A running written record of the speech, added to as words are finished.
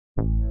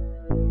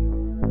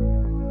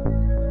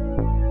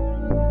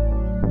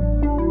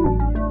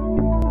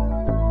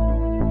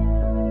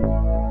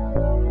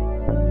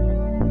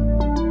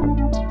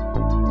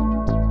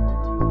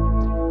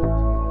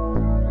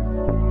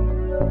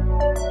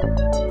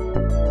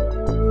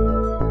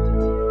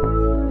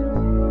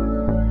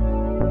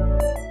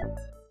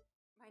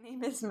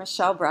is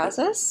Michelle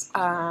Brazas.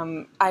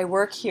 I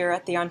work here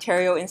at the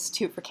Ontario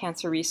Institute for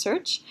Cancer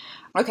Research.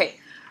 Okay,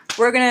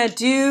 we're going to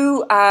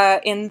do,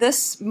 in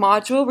this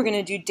module, we're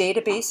going to do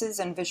databases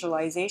and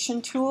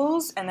visualization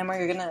tools, and then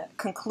we're going to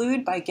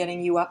conclude by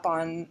getting you up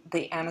on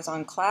the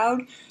Amazon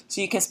cloud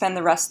so you can spend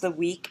the rest of the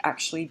week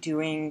actually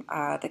doing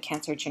the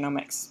Cancer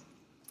Genomics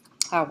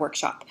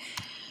workshop.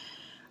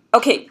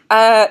 Okay,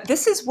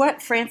 this is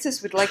what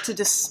Francis would like to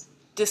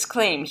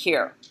disclaim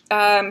here.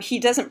 He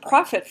doesn't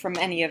profit from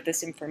any of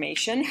this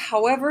information.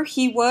 However,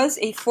 he was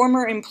a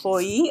former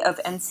employee of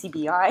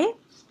NCBI.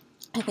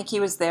 I think he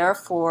was there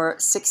for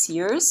 6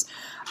 years.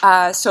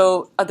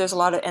 So there's a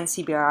lot of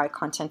NCBI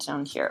content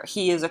on here.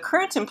 He is a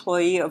current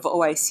employee of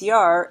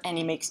OICR, and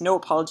he makes no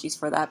apologies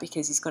for that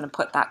because he's going to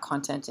put that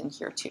content in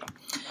here too.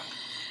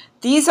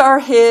 These are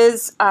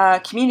his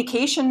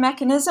communication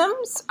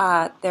mechanisms.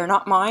 They're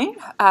not mine.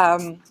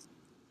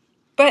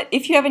 But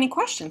if you have any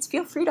questions,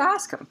 feel free to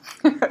ask him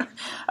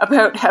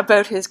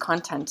about his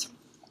content.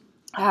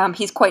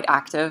 He's quite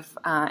active,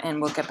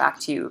 and we'll get back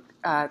to you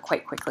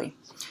quite quickly.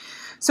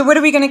 So what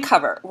are we going to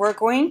cover? We're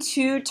going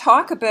to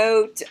talk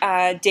about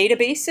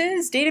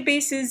databases.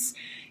 Databases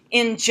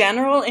in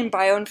general in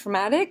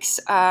bioinformatics.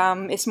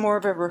 It's more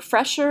of a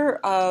refresher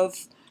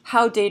of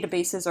how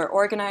databases are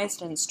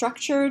organized and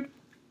structured.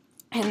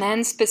 And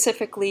then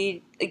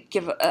specifically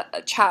give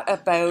a chat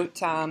about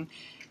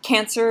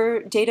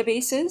cancer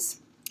databases.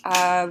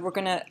 We're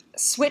going to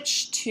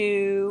switch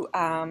to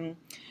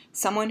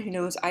someone who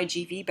knows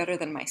IGV better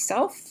than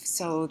myself,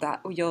 so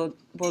that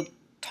we'll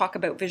talk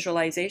about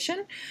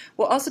visualization.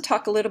 We'll also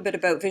talk a little bit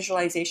about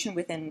visualization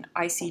within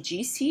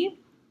ICGC,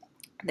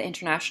 the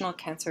International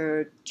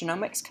Cancer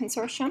Genomics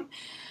Consortium.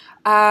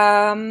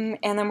 And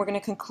then we're going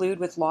to conclude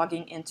with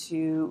logging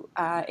into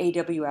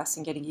AWS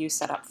and getting you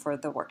set up for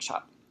the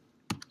workshop.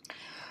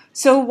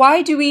 So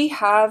why do we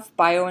have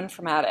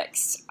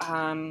bioinformatics?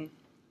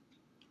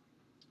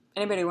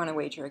 Anybody want to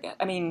wager again?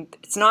 I mean,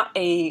 it's not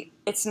a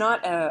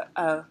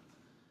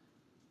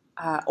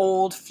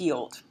old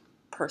field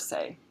per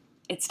se.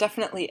 It's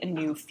definitely a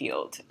new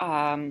field.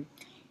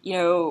 You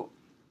know,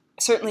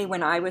 certainly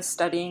when I was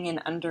studying in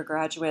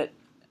undergraduate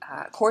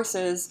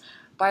courses,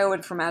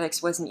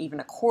 bioinformatics wasn't even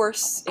a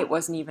course. It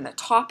wasn't even a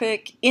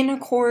topic in a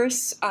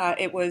course.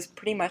 It was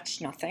pretty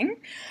much nothing.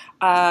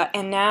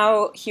 And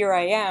now here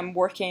I am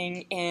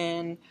working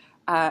in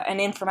an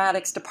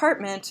informatics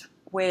department,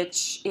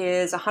 which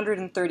is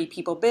 130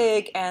 people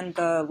big, and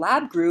the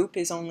lab group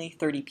is only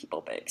 30 people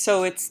big.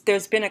 So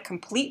there's been a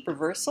complete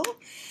reversal.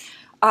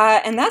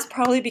 And that's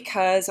probably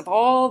because of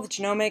all the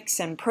genomics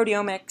and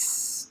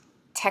proteomics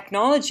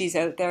technologies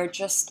out there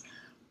just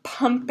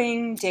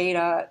pumping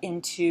data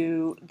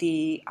into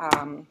the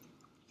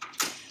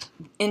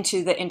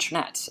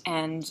internet,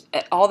 and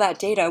all that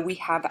data we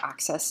have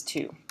access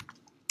to.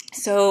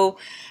 So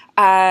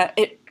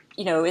it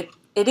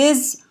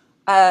is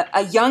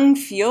a young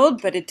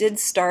field, but it did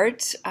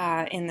start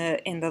in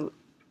the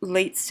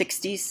late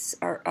 60s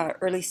or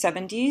early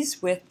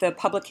 70s with the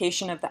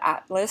publication of the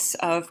Atlas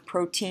of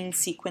Protein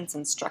Sequence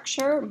and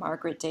Structure,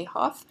 Margaret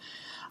Dayhoff.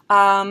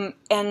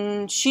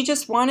 And she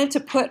just wanted to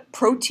put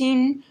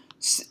protein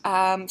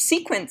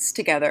sequence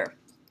together.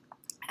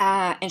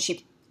 And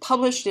she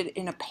published it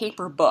in a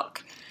paper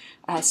book.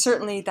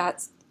 Certainly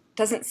that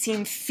doesn't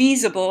seem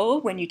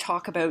feasible when you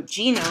talk about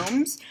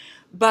genomes,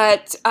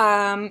 but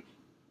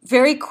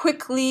very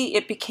quickly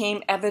it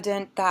became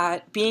evident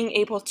that being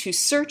able to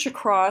search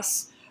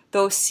across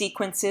those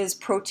sequences,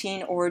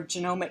 protein or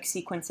genomic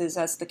sequences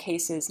as the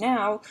case is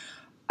now,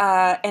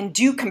 and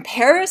do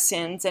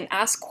comparisons and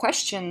ask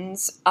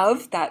questions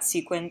of that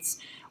sequence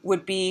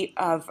would be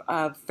of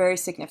very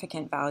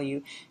significant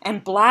value.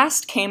 And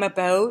BLAST came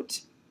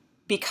about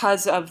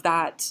because of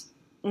that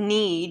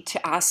need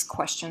to ask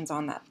questions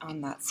on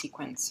that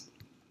sequence.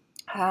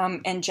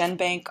 And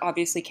GenBank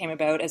obviously came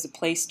about as a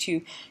place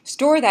to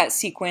store that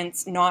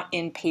sequence, not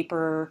in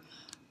paper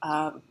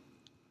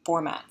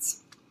formats.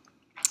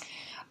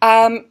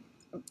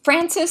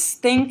 Francis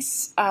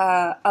thinks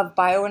of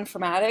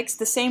bioinformatics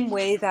the same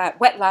way that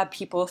wet lab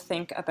people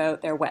think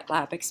about their wet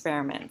lab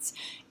experiments.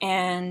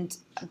 And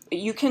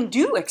you can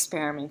do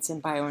experiments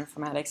in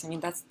bioinformatics. I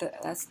mean, that's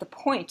the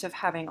point of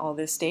having all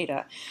this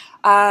data.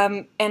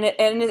 And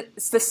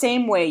it's the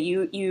same way.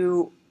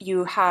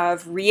 You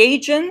have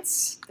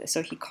reagents,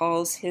 so he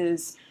calls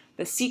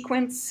the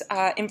sequence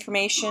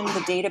information,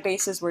 the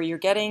databases where you're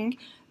getting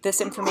this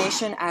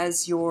information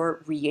as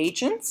your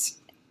reagents.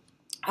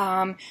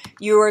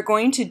 You are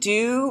going to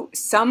do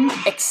some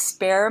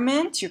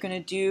experiment, you're going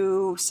to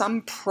do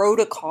some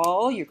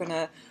protocol, you're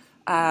going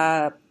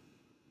to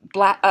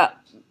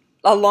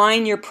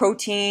align your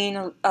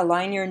protein,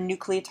 align your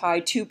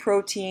nucleotide to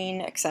protein,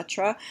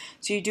 etc.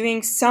 So you're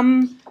doing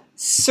some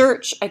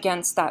search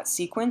against that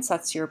sequence,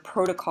 that's your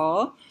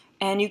protocol,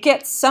 and you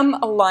get some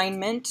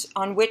alignment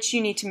on which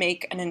you need to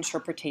make an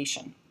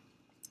interpretation.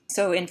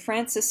 So in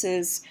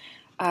Francis's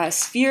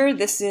sphere,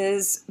 this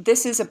is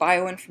a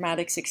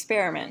bioinformatics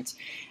experiment.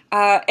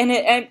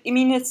 I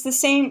mean, it's the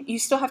same, you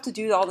still have to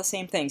do all the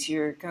same things.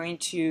 You're going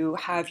to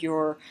have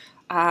your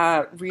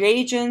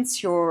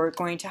reagents, you're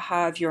going to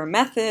have your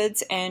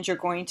methods, and you're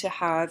going to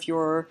have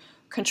your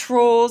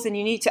controls, and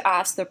you need to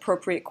ask the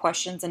appropriate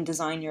questions and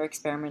design your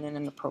experiment in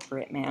an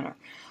appropriate manner.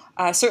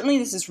 Certainly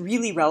this is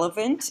really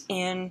relevant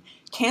in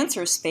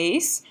cancer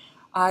space.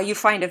 You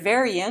find a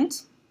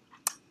variant.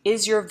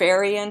 Is your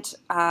variant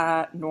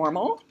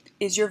normal?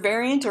 Is your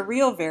variant a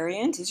real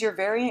variant? Is your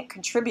variant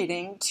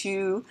contributing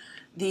to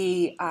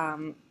the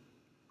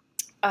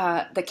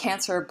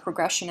cancer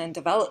progression and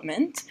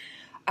development?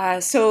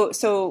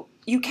 So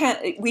you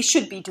can't. We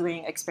should be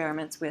doing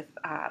experiments with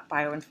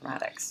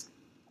bioinformatics.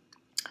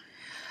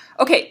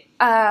 Okay,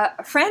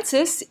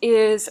 Francis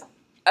is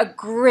a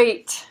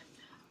great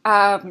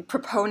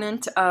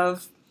proponent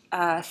of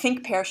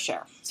think, pair,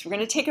 share. So we're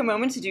going to take a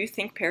moment to do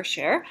think, pair,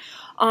 share.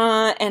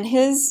 And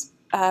his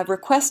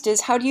request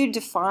is, how do you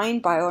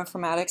define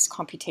bioinformatics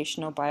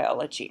computational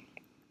biology?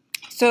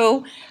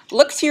 So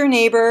look to your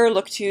neighbor,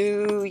 look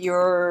to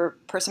your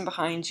person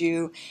behind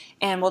you,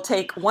 and we'll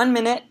take 1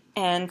 minute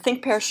and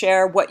think, pair,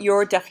 share what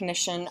your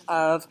definition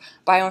of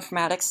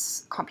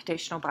bioinformatics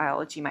computational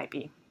biology might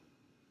be.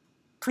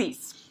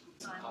 Please.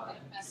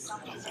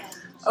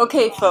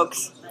 Okay,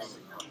 folks.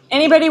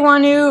 Anybody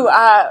want to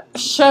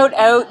shout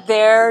out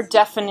their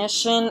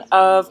definition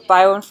of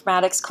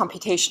bioinformatics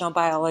computational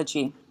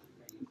biology?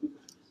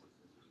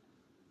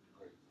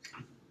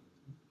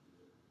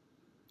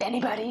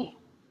 Anybody?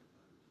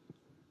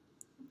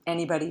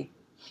 Anybody?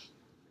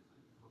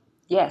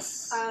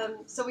 Yes.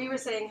 So we were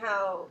saying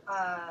how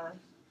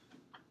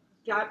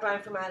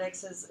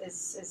bioinformatics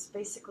is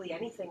basically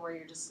anything where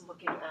you're just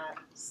looking at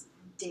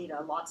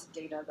data, lots of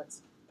data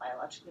that's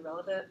biologically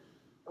relevant.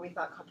 And we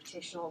thought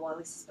computational, well, at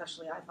least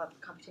especially I thought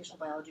computational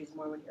biology is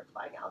more when you're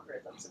applying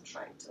algorithms and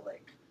trying to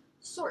like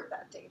sort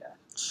that data.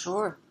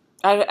 Sure.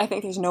 I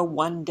think there's no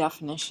one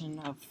definition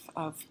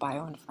of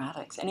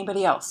bioinformatics.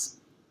 Anybody else?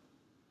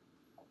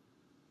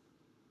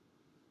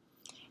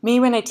 Me,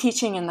 when I'm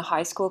teaching in the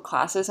high school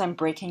classes, I'm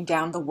breaking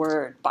down the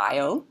word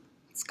bio.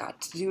 It's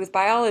got to do with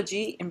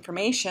biology,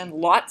 information,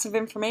 lots of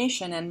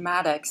information, and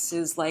matics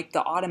is like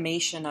the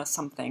automation of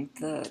something.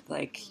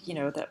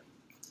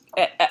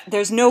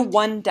 There's no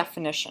one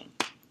definition.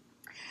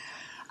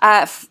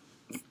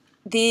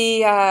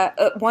 The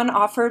one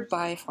offered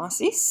by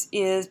Francis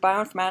is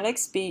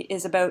bioinformatics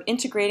is about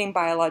integrating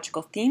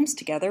biological themes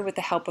together with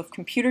the help of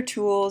computer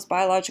tools,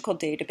 biological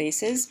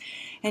databases,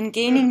 and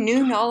gaining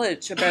new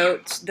knowledge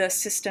about the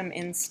system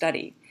in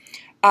study.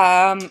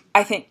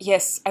 I think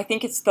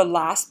it's the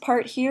last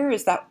part here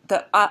is that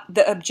the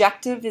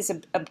objective is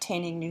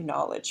obtaining new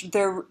knowledge.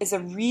 There is a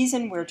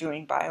reason we're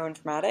doing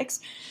bioinformatics,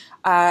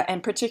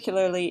 and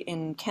particularly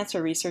in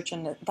cancer research,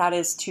 and that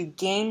is to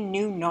gain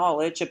new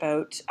knowledge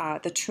about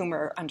the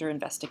tumor under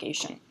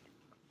investigation.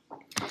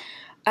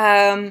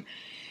 You're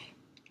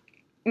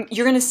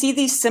going to see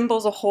these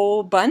symbols a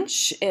whole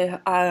bunch in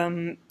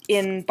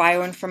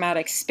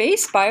bioinformatics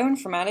space.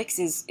 Bioinformatics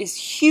is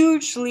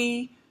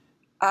hugely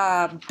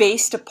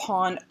based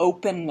upon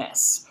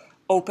openness,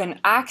 open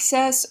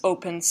access,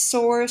 open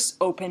source,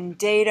 open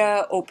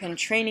data, open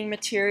training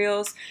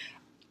materials.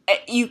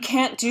 You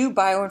can't do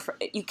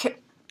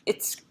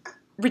it's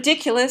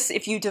ridiculous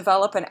if you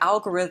develop an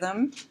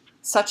algorithm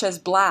such as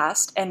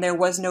BLAST and there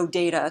was no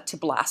data to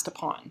blast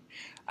upon.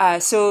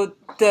 So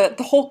the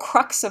whole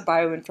crux of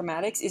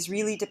bioinformatics is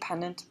really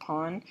dependent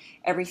upon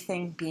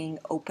everything being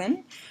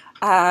open.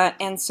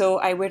 And so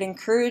I would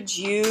encourage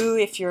you,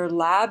 if your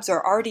labs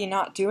are already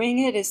not doing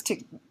it, is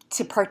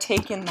to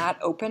partake in that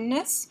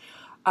openness.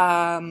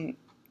 The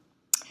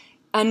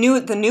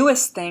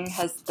newest thing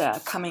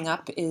coming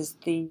up is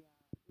the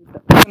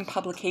open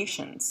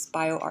publications,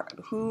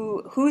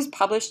 who's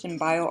published in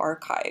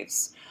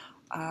bioarchives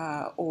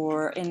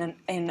or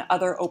in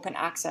other open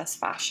access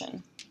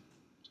fashion.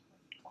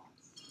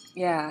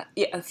 Yeah,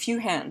 a few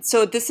hands.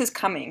 So this is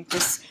coming.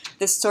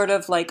 This sort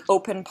of like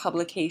open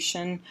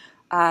publication,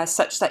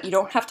 such that you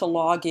don't have to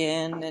log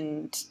in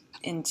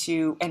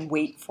and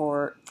wait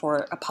for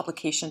a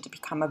publication to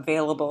become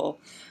available,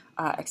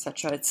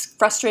 etc. It's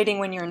frustrating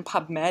when you're in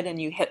PubMed and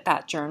you hit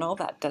that journal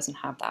that doesn't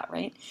have that,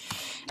 right?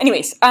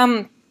 Anyways,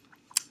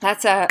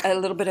 that's a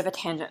little bit of a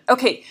tangent.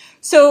 Okay,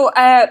 so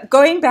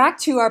going back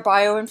to our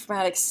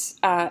bioinformatics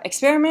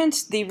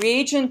experiment, the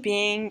reagent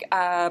being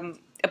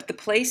the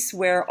place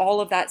where all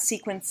of that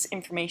sequence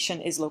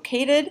information is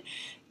located,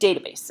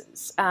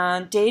 databases.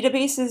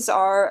 Databases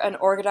are an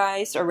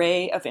organized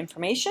array of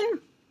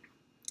information.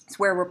 It's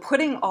where we're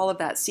putting all of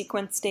that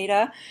sequence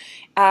data.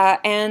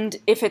 And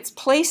if it's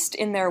placed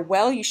in there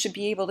well, you should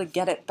be able to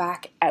get it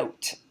back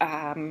out.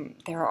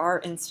 There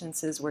are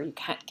instances where you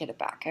can't get it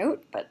back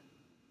out, but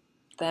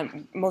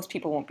then most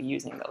people won't be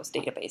using those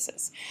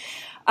databases.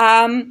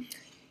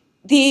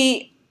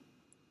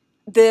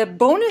 The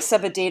bonus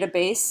of a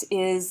database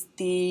is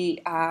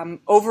the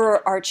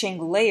overarching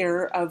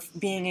layer of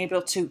being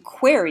able to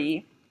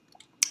query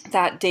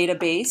that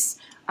database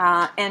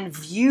and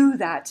view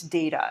that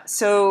data.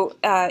 So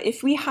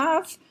if we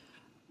have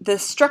the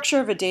structure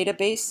of a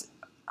database,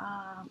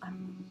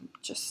 I'm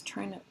just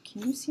trying to,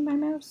 can you see my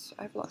mouse?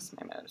 I've lost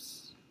my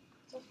mouse.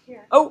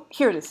 Here. Oh,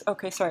 here it is.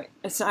 Okay, sorry.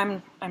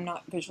 I'm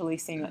not visually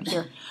seeing it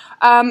here.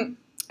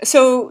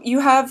 So you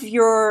have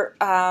your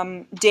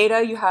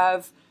data. You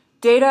have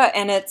data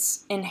and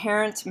its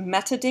inherent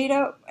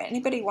metadata.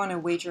 Anybody want to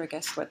wager a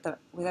guess what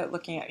without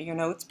looking at your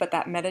notes, but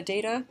that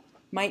metadata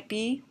might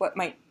be? What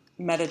might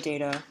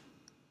metadata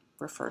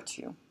refer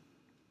to?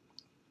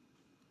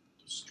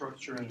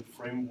 Structure and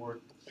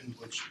framework in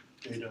which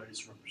data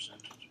is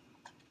represented.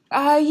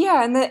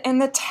 Yeah,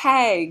 and the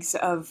tags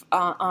of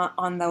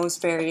on those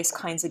various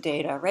kinds of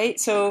data, right?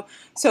 So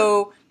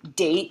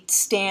date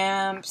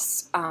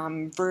stamps,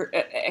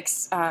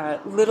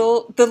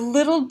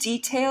 little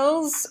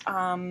details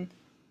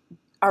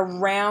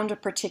around a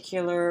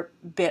particular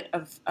bit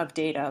of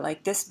data.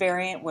 Like this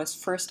variant was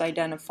first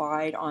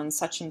identified on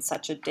such and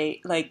such a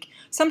date. Like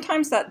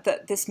sometimes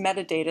this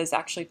metadata is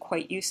actually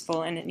quite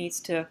useful, and it needs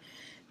to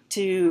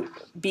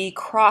be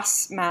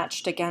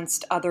cross-matched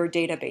against other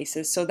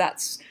databases. So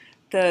that's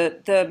the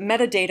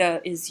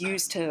metadata is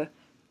used to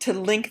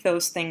link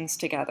those things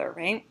together,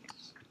 right?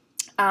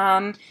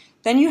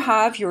 Then you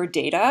have your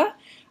data,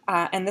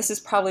 and this is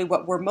probably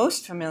what we're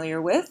most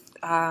familiar with,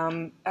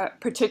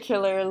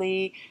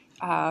 particularly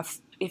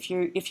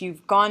if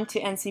you've gone to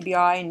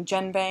NCBI and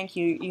GenBank,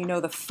 you know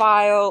the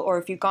file, or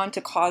if you've gone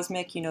to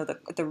Cosmic, you know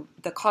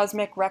the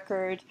Cosmic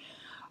record.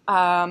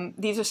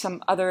 These are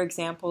some other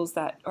examples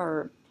that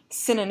are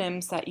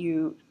synonyms that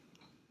you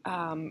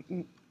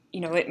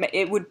know,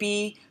 it would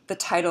be the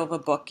title of a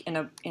book in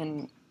a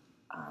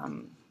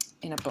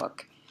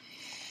book.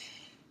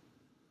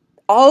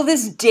 All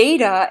this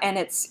data and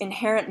its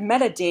inherent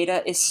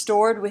metadata is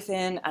stored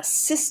within a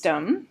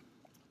system,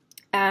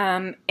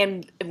 and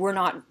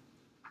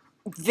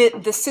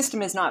the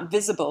system is not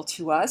visible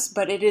to us,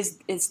 but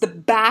it's the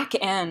back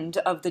end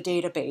of the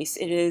database.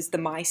 It is the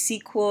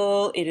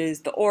MySQL, it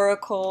is the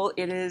Oracle,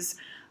 it is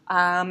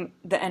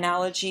the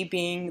analogy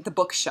being the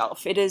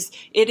bookshelf. It is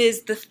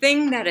the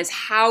thing that is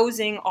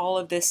housing all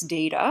of this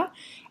data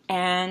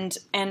and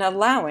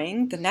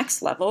allowing the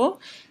next level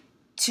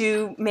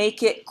to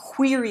make it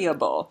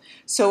queryable,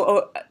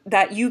 so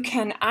that you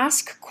can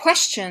ask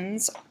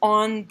questions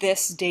on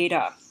this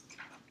data.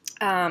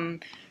 You're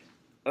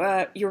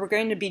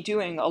going to be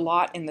doing a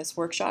lot in this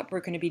workshop.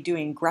 We're going to be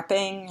doing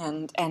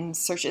grepping and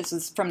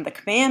searches from the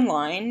command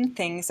line,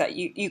 things that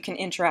you can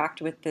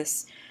interact with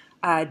this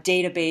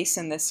database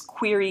and this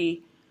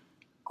queryability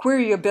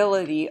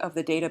of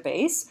the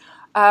database.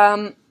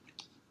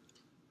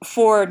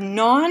 For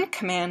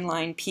non-command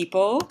line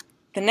people,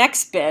 the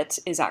next bit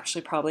is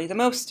actually probably the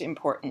most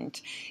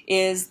important,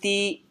 is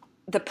the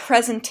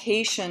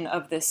presentation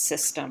of this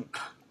system.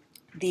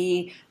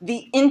 The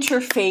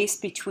interface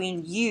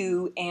between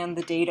you and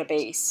the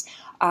database,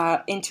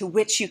 into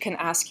which you can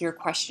ask your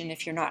question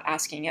if you're not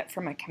asking it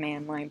from a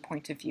command line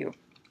point of view.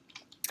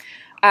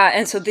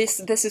 And so this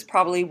is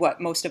probably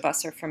what most of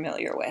us are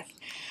familiar with.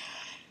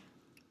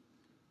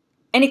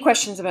 Any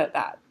questions about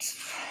that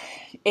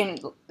in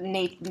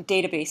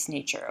database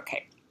nature?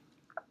 Okay.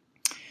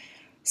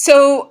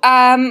 So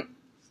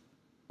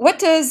what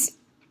does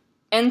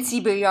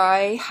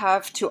NCBI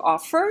have to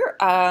offer?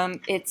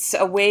 It's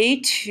a way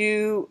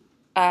to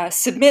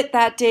submit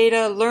that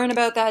data, learn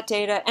about that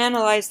data,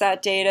 analyze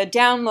that data,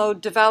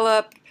 download,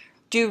 develop,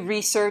 do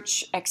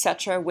research,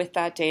 etc. with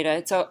that data.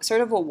 It's a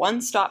sort of a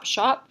one-stop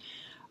shop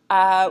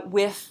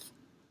with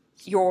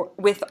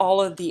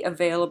all of the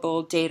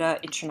available data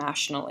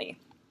internationally.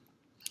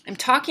 I'm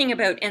talking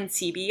about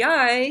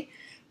NCBI,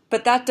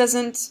 but that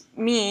doesn't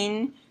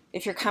mean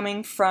if you're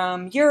coming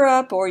from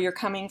Europe or you're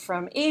coming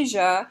from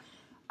Asia,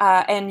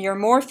 and you're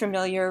more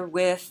familiar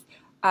with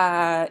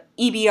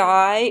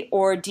EBI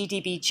or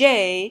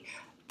DDBJ,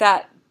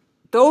 that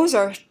those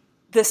are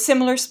the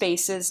similar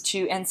spaces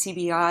to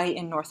NCBI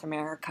in North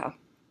America.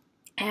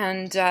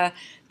 And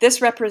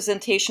this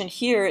representation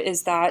here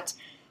is that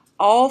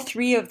all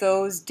three of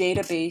those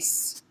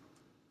databases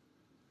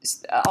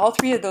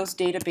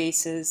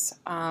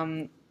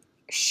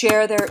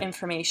share their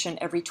information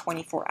every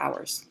 24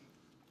 hours.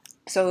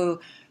 So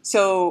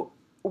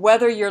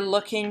whether you're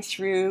looking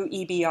through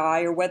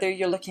EBI or whether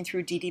you're looking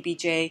through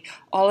DDBJ,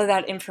 all of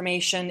that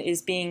information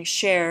is being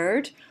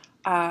shared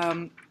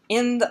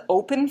in the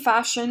open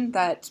fashion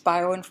that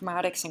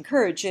bioinformatics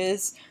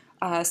encourages,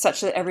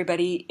 such that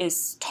everybody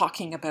is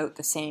talking about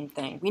the same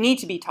thing. We need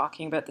to be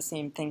talking about the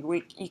same thing.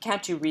 You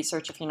can't do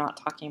research if you're not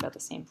talking about the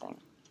same thing.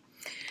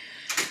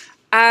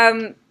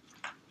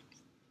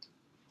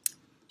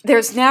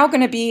 There's now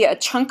going to be a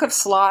chunk of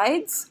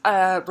slides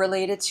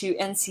related to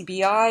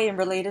NCBI and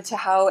related to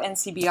how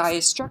NCBI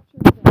is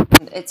structured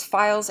and its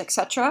files,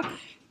 etc.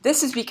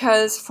 This is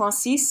because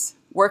Francis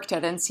worked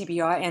at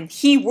NCBI and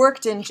he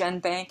worked in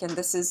GenBank, and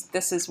this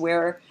is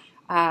where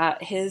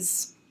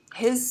his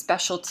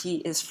specialty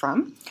is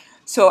from.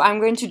 So I'm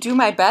going to do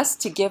my best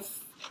to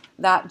give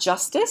that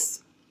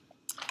justice.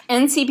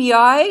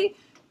 NCBI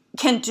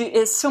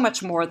is so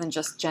much more than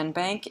just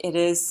GenBank. It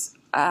is.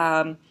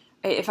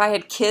 If I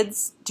had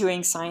kids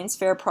doing science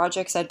fair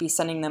projects, I'd be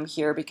sending them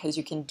here because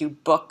you can do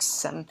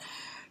books and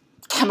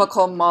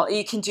chemical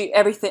you can do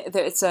everything.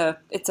 It's a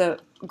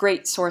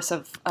great source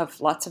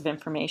of lots of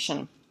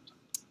information.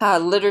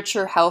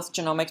 Literature, health,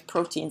 genomics,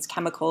 proteins,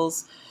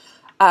 chemicals,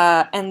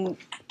 and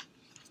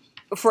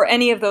for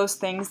any of those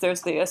things,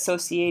 there's the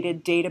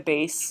associated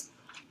database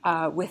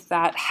with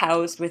that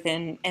housed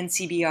within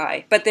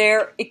NCBI. But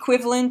they're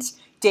equivalent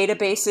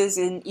databases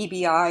in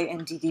EBI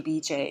and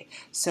DDBJ.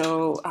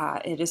 So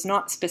it is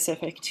not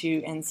specific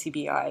to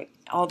NCBI.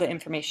 All the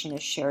information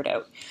is shared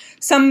out.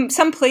 Some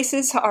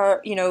places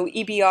are,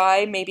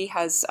 EBI maybe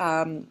has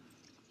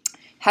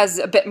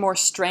a bit more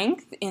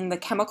strength in the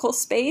chemical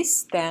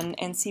space than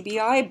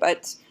NCBI,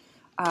 but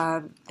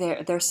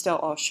they're still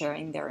all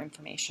sharing their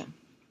information.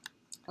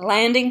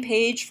 Landing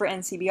page for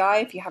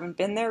NCBI if you haven't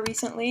been there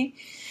recently.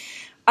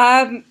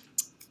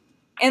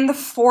 And the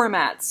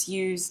formats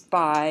used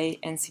by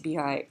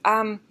NCBI.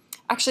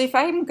 Actually, if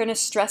I'm going to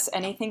stress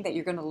anything that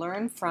you're going to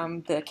learn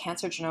from the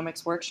Cancer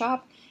Genomics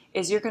workshop,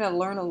 is you're going to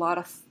learn a lot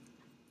of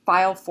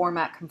file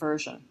format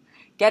conversion.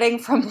 Getting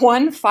from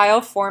one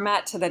file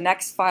format to the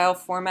next file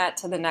format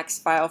to the next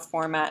file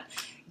format,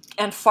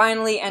 and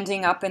finally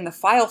ending up in the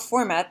file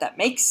format that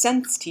makes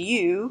sense to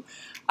you,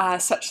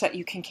 such that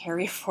you can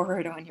carry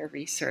forward on your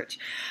research.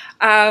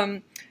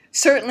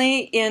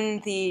 Certainly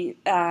in the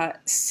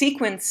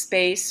sequence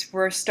space,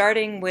 we're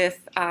starting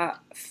with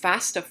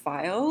FASTA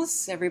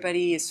files.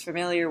 Everybody is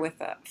familiar with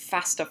a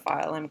FASTA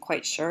file, I'm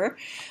quite sure.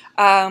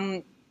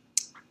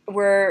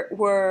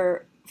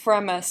 We're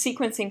from a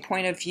sequencing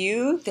point of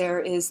view, there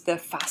is the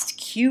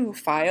FASTQ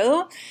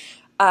file,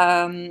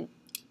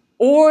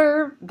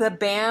 or the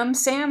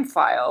BAM-SAM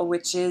file,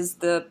 which is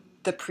the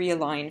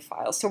pre-aligned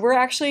file. So we're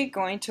actually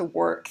going to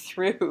work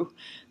through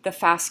the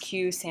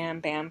FASTQ, SAM,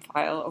 BAM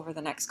file over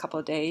the next couple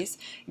of days,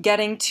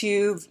 getting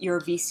to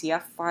your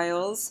VCF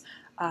files,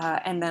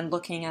 and then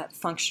looking at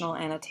functional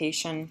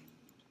annotation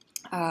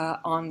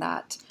on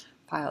that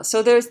file.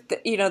 So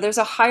there's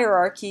a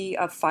hierarchy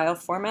of file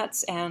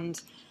formats,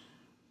 and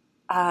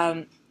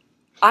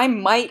I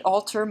might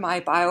alter my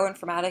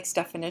bioinformatics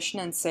definition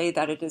and say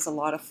that it is a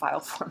lot of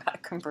file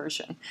format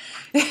conversion,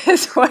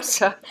 is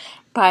what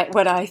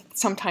I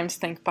sometimes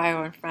think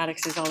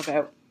bioinformatics is all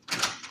about.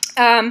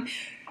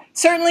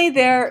 Certainly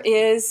there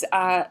is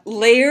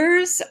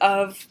layers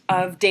of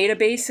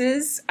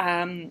databases.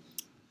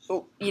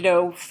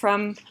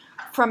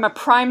 From a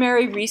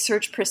primary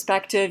research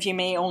perspective, you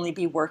may only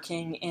be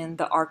working in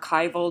the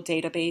archival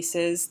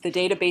databases, the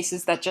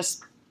databases that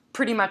just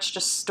pretty much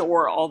just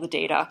store all the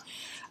data.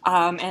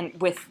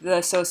 And with the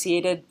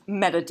associated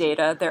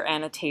metadata, their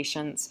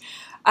annotations.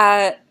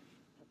 I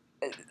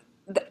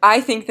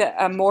think that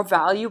a more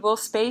valuable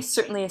space,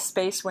 certainly a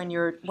space when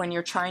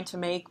you're trying to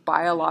make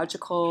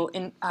biological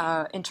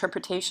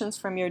interpretations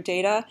from your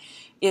data,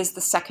 is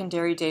the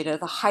secondary data,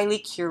 the highly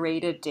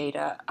curated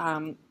data,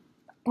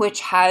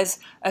 which has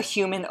a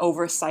human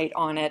oversight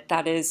on it.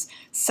 That is,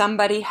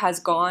 somebody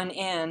has gone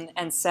in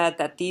and said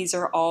that these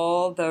are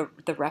all the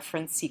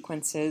reference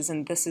sequences,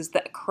 and this is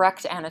the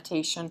correct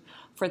annotation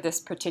for this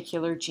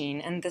particular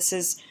gene. And this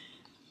is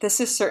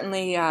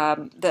certainly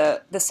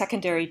the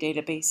secondary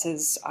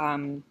databases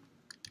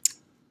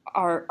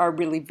are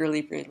really,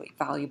 really, really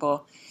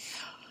valuable.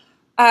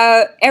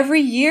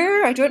 Every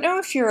year, I don't know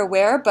if you're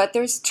aware, but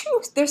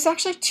there's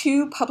actually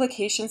two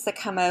publications that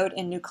come out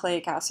in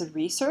nucleic acid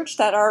research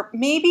that are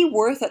maybe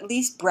worth at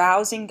least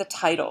browsing the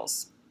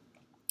titles.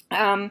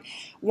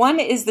 One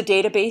is the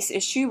database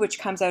issue, which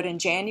comes out in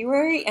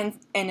January, and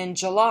in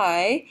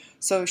July,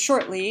 so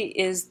shortly,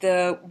 is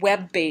the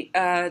web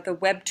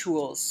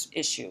tools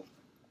issue.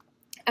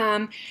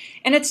 And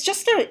it's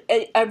just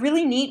a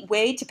really neat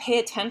way to pay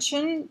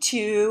attention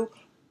to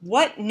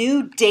what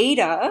new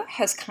data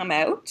has come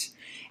out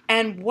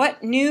and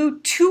what new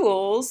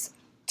tools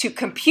to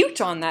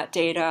compute on that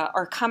data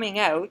are coming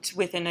out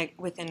within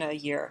a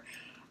year.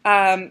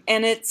 And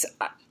it's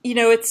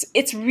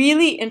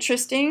really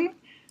interesting.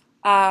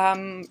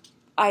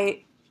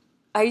 I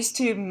used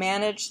to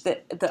manage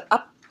the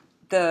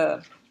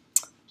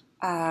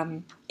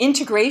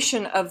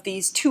integration of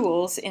these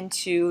tools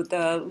into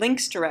the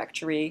links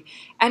directory,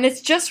 and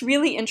it's just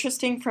really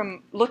interesting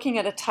from looking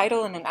at a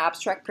title and an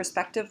abstract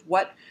perspective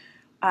what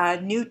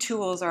new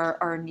tools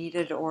are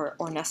needed or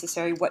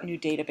necessary, what new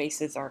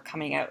databases are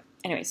coming out.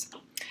 Anyways,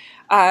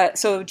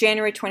 so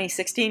January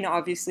 2016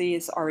 obviously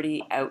is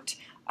already out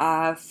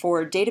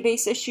for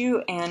database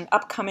issue, and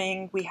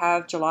upcoming we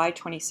have July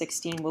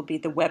 2016 will be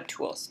the web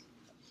tools.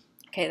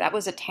 Okay, that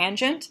was a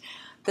tangent.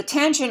 The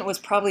tangent was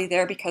probably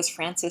there because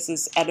Francis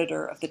is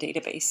editor of the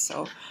database,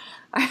 so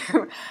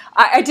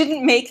I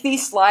didn't make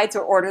these slides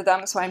or order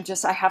them, so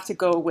I have to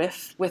go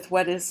with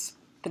what is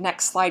the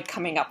next slide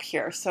coming up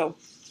here, so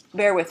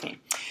bear with me.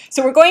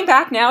 So we're going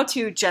back now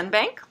to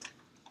GenBank,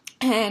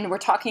 and we're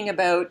talking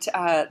about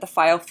the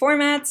file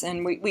formats,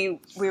 and we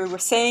were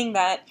saying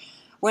that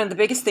one of the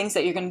biggest things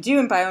that you're going to do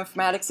in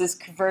bioinformatics is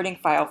converting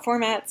file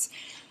formats.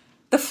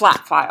 The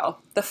flat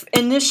file, the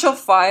initial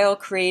file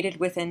created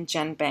within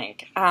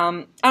GenBank.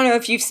 I don't know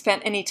if you've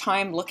spent any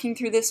time looking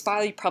through this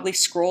file. You probably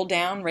scroll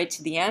down right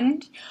to the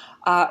end.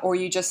 or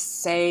you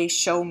just say,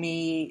 show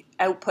me,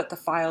 output the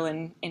file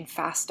in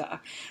FASTA.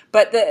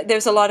 But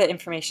there's a lot of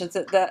information.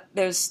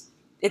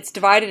 It's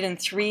divided in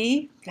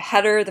three: the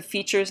header, the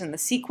features, and the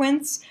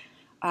sequence.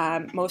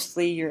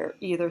 Mostly you're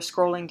either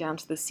scrolling down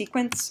to the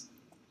sequence,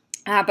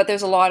 but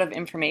there's a lot of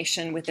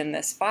information within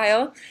this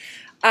file.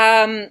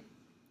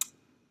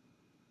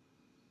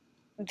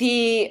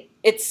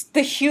 It's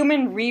the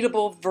human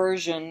readable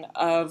version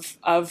of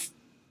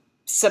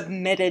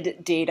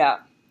submitted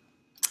data.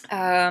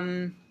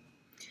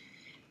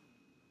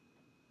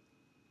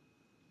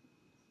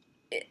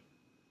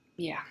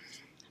 Yeah,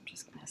 I'm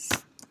just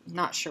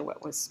not sure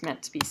what was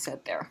meant to be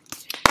said there.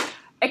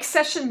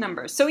 Accession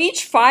numbers. So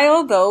each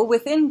file, though,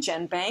 within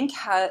GenBank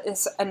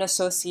has an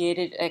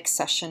associated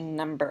accession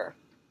number.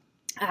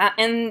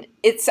 And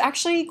it's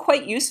actually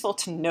quite useful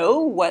to know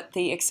what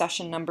the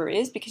accession number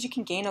is because you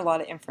can gain a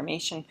lot of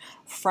information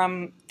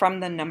from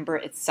the number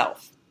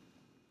itself.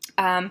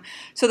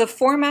 So the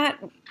format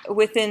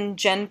within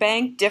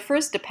GenBank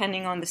differs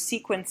depending on the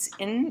sequence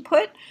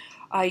input.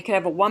 You could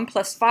have a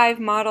 1+5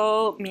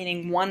 model,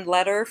 meaning 1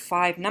 letter,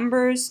 5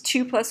 numbers,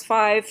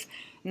 2+5.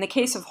 In the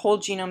case of whole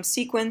genome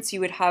sequence, you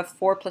would have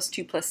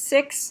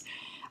 4+2+6.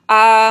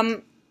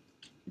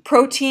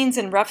 Proteins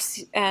and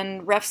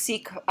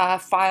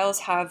RefSeq files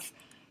have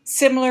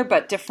similar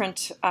but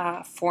different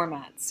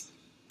formats.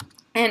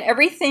 And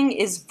everything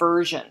is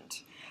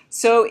versioned.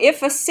 So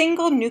if a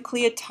single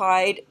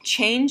nucleotide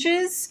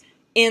changes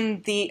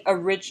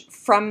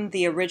from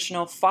the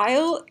original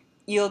file,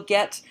 you'll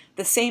get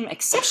the same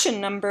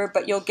accession number,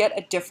 but you'll get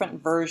a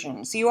different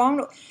version.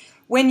 So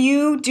when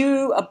you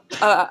do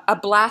a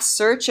blast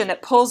search and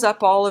it pulls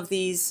up all of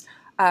these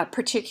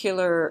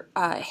particular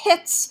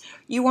hits,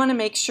 you want to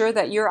make sure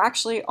that you're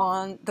actually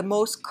on the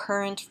most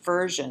current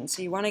version.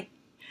 So you want to,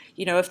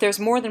 if there's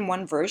more than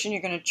one version,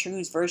 you're going to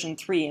choose version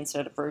 3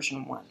 instead of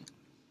version 1.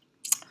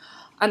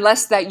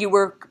 Unless that you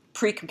were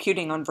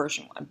pre-computing on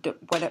version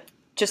 1.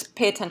 Just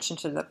pay attention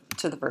to the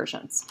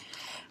versions.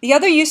 The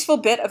other useful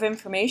bit of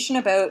information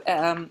about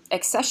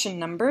accession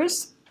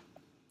numbers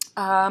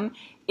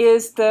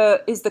is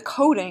the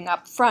coding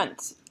up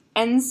front.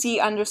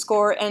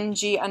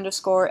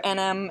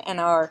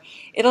 NC_NG_NM_NR.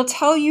 It'll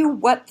tell you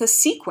what the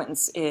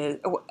sequence is,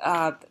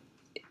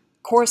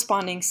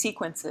 corresponding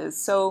sequence is.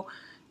 So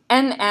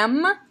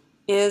NM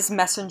is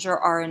messenger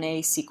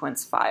RNA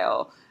sequence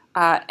file.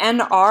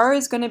 NR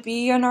is going to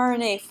be an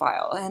RNA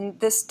file, and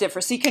this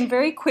differs. So you can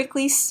very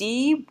quickly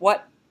see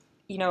what,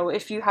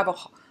 if you have a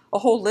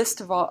whole list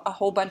of a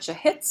whole bunch of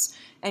hits,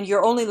 and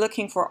you're only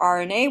looking for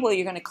RNA, well,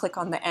 you're going to click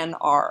on the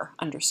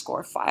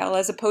NR_ file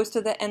as opposed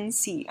to the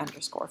NC_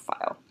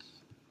 file.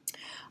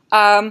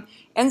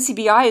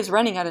 NCBI is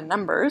running out of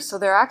numbers, so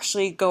they're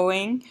actually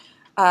going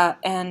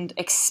and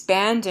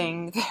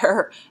expanding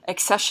their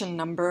accession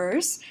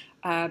numbers.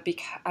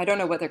 Because I don't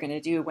know what they're going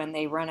to do when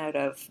they run out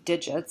of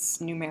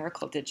digits,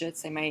 numerical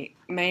digits. Maybe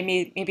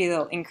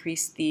they'll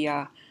increase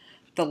the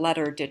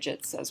letter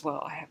digits as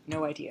well. I have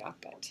no idea,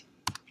 but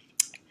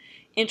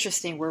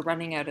interesting. We're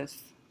running out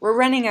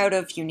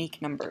of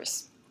unique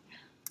numbers.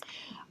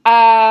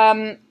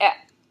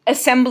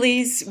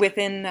 Assemblies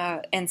within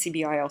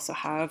NCBI also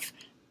have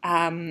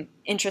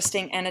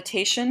interesting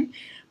annotation.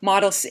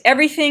 Models.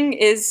 Everything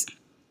is.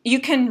 You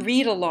can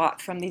read a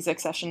lot from these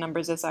accession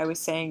numbers, as I was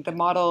saying. The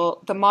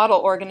model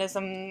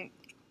organism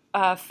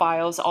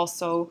files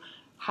also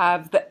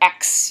have the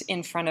X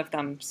in front of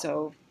them,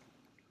 so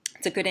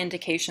it's a good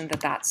indication that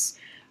that's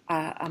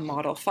a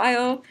model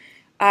file.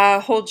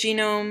 Whole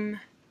genome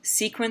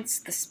sequence,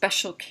 the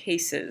special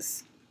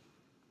cases.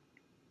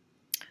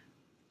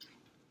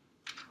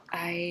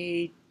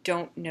 I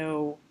don't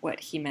know what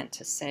he meant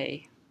to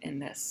say in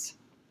this,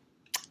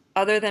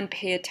 other than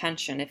pay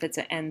attention if it's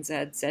an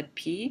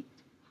NZ-ZP.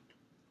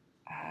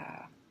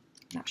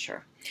 Not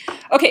sure.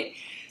 Okay,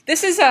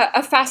 this is a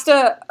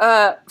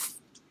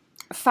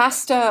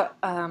FASTA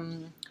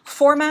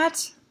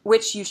format,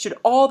 which you should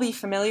all be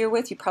familiar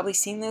with. You've probably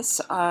seen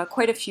this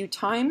quite a few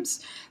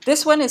times.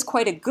 This one is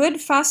quite a good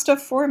FASTA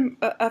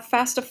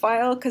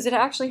file because it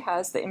actually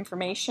has the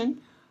information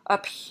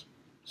up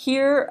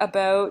here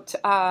about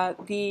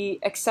the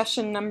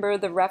accession number,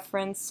 the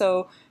reference.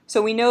 So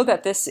we know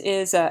that this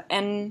is a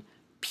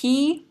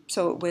NP,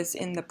 so it was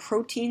in the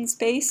protein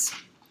space.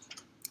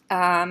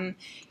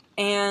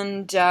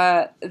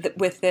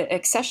 With the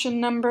accession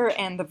number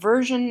and the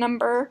version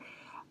number,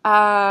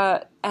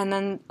 and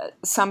then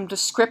some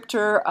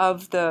descriptor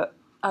of the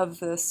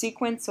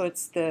sequence. So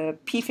it's the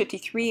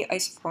P53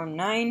 isoform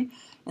 9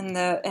 and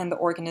the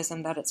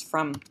organism that it's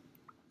from.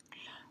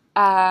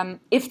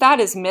 If that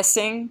is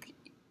missing,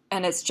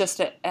 and it's just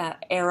an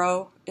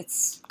arrow,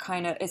 it's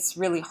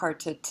really hard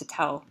to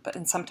tell.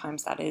 And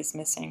sometimes that is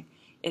missing.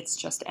 It's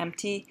just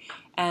empty,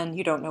 and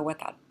you don't know what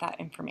that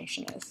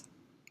information is.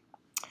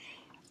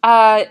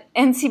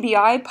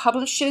 NCBI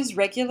publishes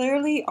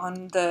regularly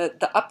on the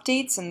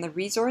updates and the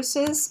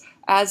resources,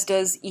 as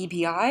does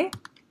EBI.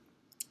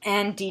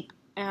 And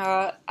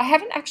I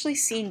haven't actually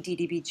seen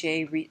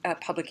DDBJ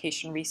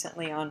publication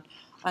recently on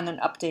on an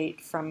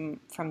update from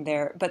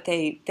there, but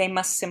they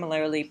must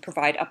similarly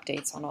provide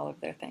updates on all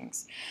of their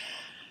things.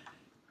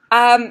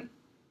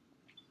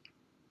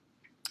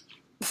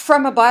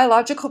 From a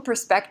biological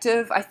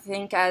perspective, I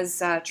think,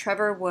 as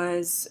Trevor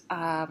was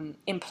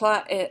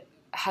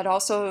had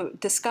also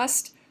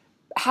discussed,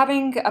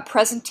 having a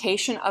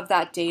presentation of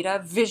that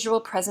data, visual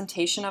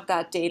presentation of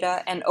that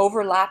data, and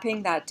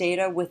overlapping that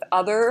data with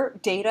other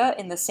data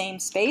in the same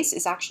space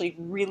is actually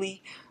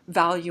really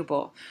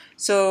valuable.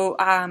 So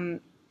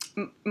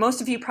most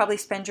of you probably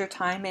spend your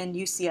time in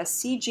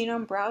UCSC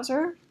genome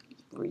browser.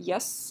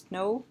 Yes?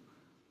 No?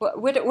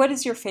 What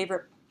is your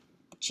favorite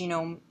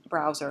genome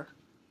browser?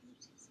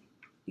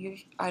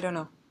 I don't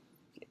know.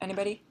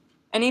 Anybody?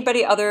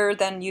 Anybody other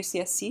than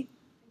UCSC?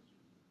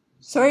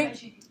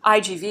 Sorry?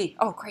 IGV.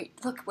 Oh,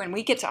 great. Look, when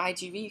we get to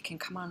IGV, you can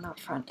come on up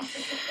front.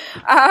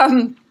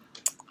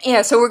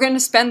 Yeah, so we're going to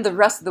spend the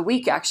rest of the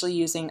week actually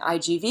using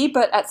IGV,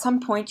 but at some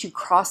point you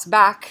cross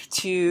back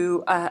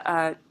to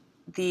the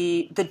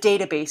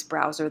database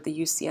browser,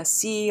 the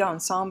UCSC,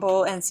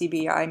 Ensemble,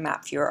 NCBI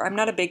Map Viewer. I'm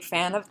not a big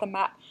fan of the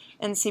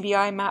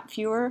NCBI Map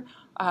Viewer.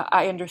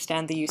 I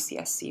understand the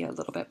UCSC a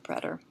little bit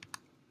better.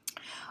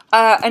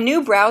 A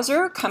new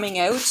browser coming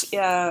out,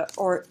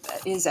 or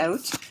is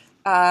out,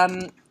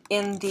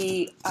 in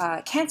the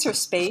cancer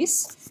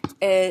space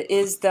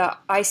is the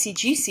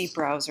ICGC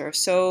browser.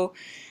 So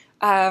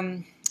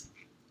the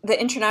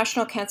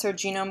International Cancer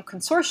Genome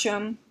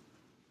Consortium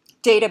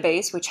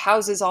database, which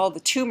houses all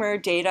the tumor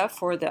data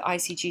for the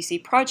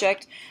ICGC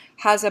project,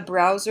 has a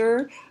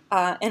browser,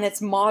 and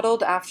it's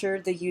modeled after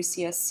the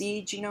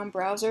UCSC genome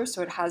browser,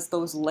 so it has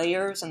those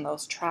layers and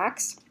those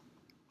tracks.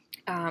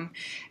 And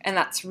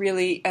that's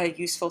really a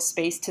useful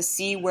space to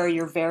see where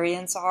your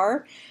variants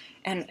are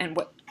and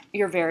what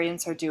your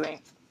variants are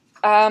doing.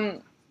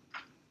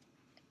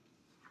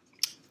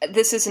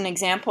 This is an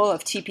example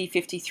of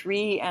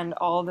TP53 and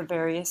all the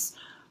various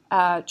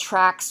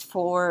tracks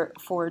for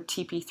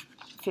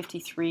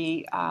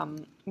TP53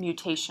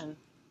 mutation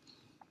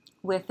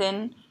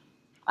within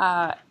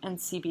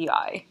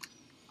NCBI.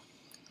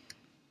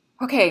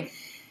 Okay.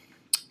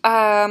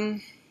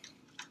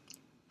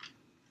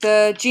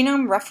 The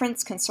Genome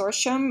Reference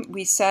Consortium,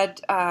 we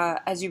said,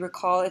 as you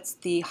recall, it's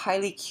the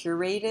highly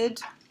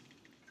curated.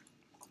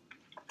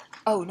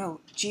 Oh no,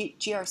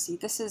 GRC.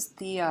 This is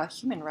the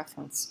Human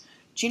Reference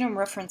Genome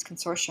Reference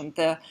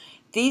Consortium.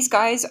 These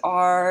guys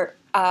are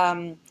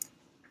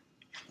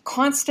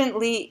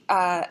constantly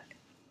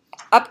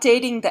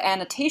updating the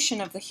annotation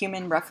of the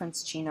human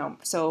reference genome.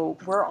 So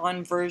we're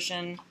on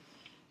version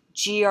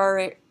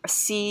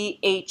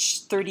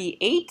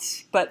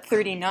GRCH38, but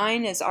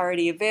 39 is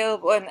already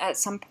available, and at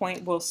some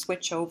point we'll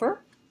switch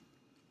over.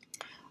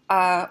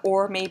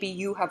 Or maybe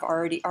you have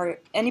already. Are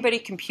anybody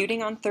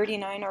computing on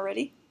 39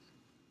 already?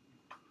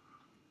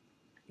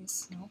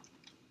 Yes, no?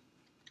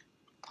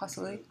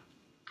 Possibly?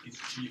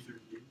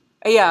 HG38.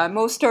 Yeah,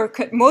 most are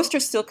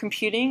still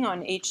computing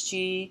on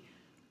HG38,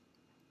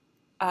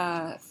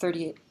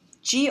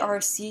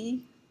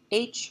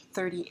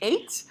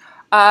 GRCH38,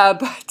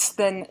 but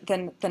then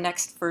the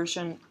next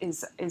version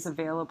is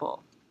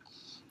available.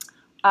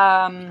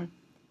 Yeah,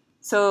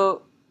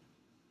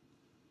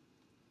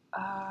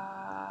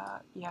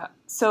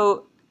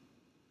 so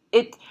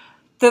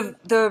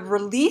the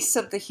release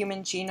of the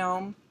human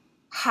genome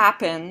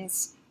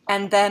happens,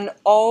 and then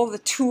all the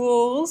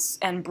tools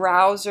and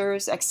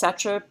browsers,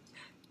 etc.,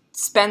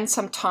 spend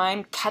some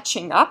time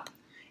catching up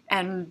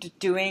and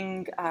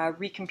doing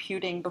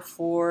recomputing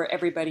before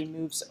everybody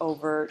moves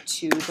over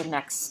to the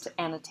next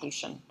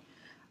annotation.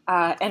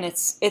 And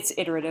it's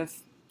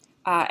iterative,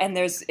 and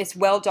it's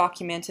well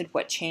documented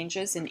what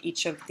changes in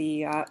each of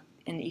the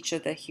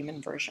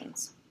human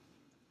versions.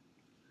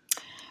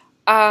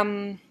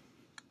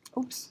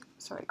 Oops,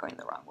 sorry, going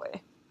the wrong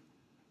way.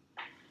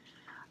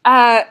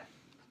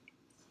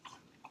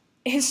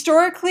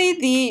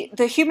 Historically,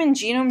 the human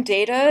genome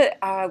data,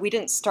 we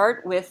didn't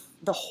start with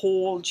the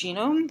whole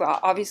genome.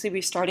 Obviously, we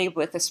started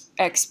with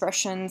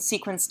expression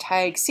sequence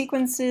tag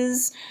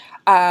sequences.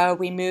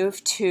 We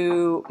moved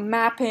to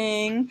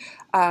mapping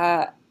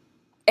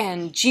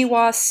and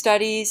GWAS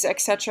studies,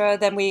 etc.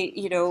 Then we,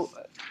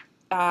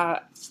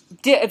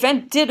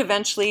 did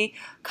eventually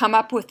come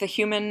up with the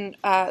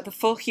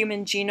full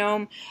human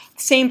genome.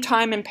 Same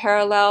time in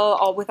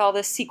parallel, with all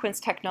this sequence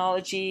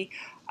technology.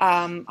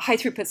 High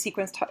throughput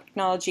sequence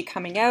technology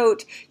coming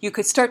out, you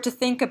could start to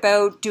think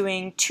about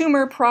doing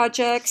tumor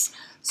projects.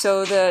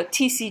 So the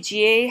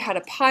TCGA had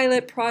a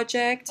pilot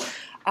project,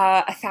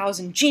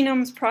 1,000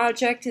 Genomes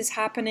project is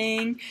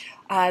happening.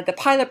 The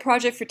pilot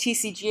project for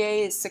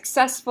TCGA is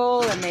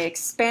successful and they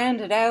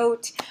expand it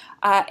out.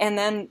 And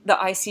then the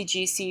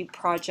ICGC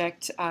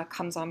project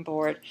comes on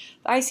board.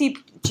 The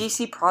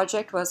ICGC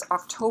project was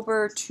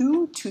October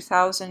 2,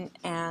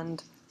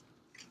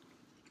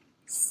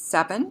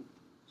 2007.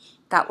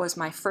 That was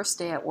my first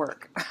day at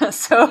work.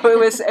 So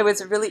it was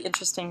a really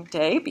interesting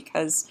day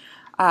because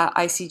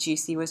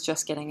ICGC was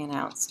just getting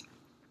announced.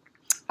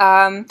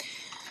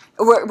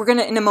 we're going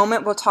to, in a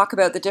moment, we'll talk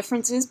about the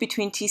differences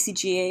between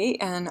TCGA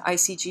and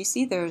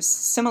ICGC. There's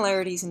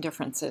similarities and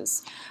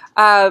differences.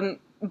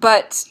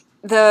 But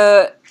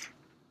the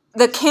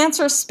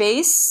cancer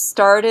space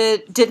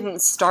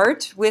didn't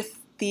start with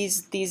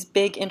these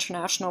big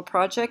international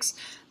projects.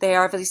 They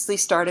obviously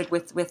started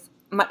with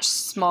much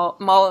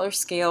smaller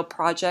scale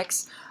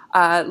projects,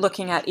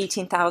 looking at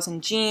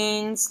 18,000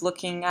 genes,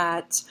 looking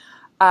at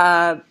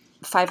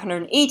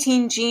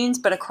 518 genes,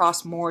 but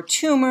across more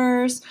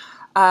tumors,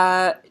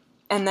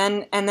 and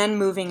then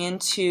moving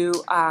into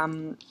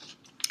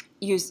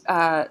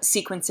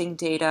sequencing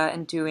data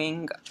and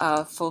doing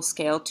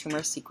full-scale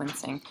tumor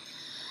sequencing.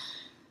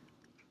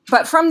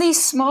 But from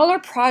these smaller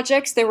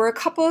projects, there were a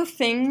couple of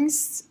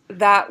things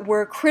that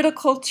were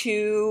critical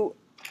to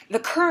the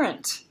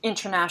current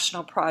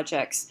international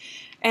projects.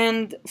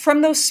 And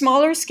from those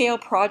smaller scale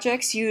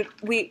projects,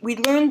 we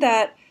learned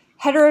that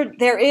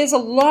there is a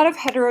lot of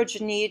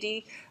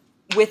heterogeneity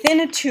within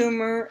a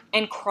tumor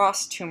and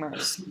cross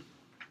tumors.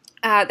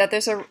 That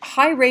there's a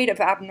high rate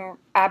of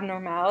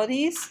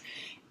abnormalities,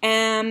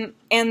 and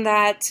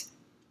that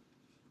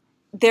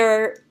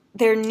there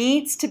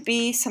needs to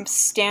be some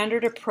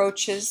standard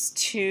approaches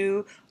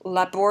to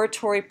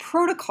laboratory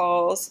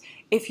protocols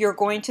if you're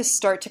going to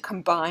start to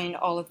combine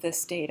all of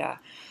this data.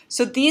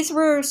 So these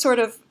were sort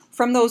of,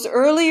 from those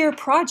earlier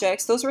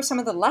projects, those were some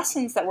of the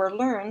lessons that were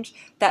learned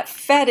that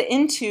fed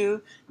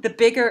into the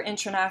bigger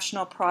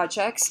international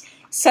projects,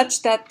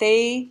 such that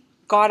they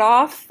got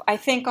off, I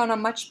think, on a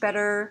much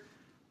better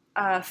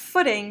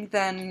footing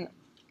than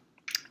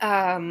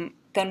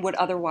would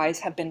otherwise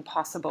have been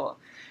possible.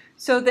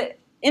 So the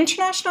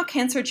International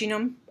Cancer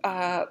Genome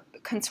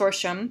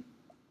Consortium,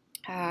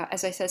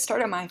 as I said,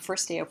 started on my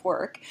first day of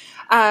work.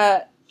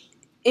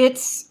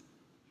 Its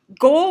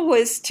goal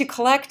was to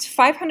collect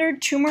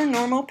 500 tumor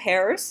normal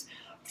pairs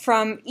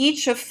from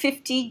each of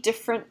 50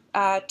 different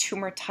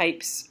tumor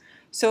types.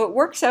 So it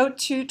works out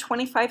to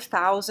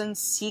 25,000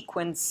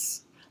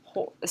 sequences.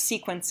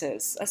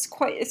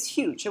 It's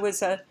huge.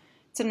 It's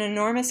an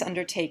enormous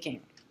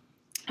undertaking.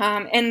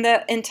 And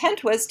the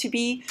intent was to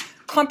be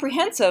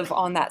comprehensive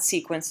on that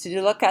sequence,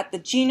 to look at the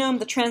genome,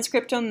 the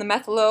transcriptome, the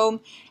methylome,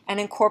 and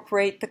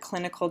incorporate the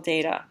clinical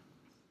data.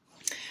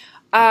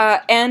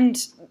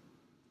 And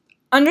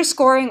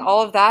underscoring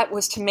all of that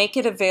was to make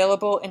it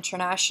available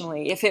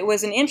internationally. If it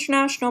was an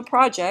international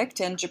project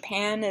and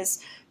Japan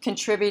is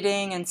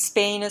contributing and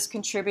Spain is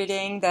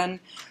contributing, then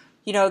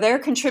they're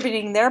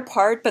contributing their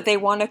part, but they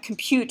want to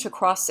compute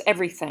across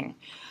everything.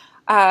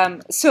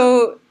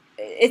 So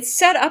it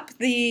set up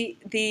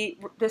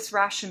this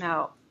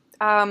rationale.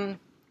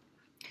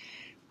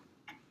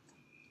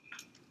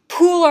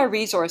 Pool our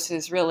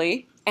resources,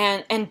 really,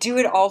 and do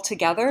it all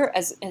together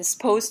as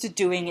opposed to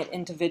doing it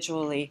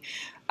individually.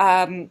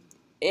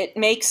 It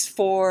makes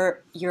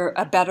for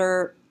a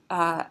better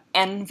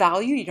N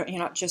value. You're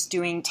not just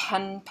doing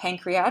 10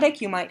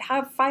 pancreatic, you might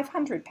have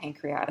 500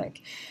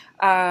 pancreatic.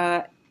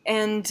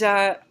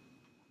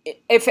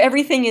 If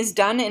everything is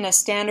done in a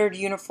standard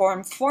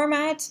uniform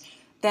format,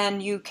 then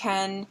you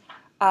can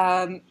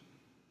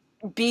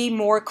be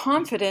more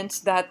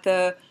confident that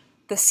the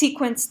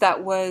sequence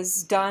that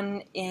was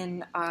done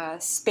in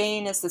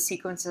Spain is the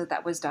sequence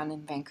that was done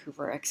in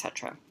Vancouver,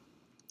 etc.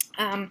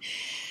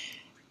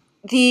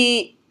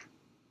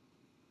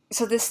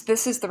 So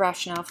this is the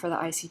rationale for the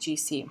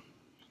ICGC.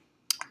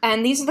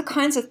 And these are the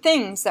kinds of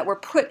things that were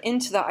put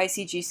into the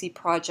ICGC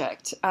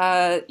project.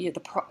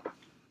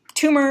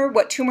 Tumor,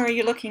 what tumor are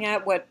you looking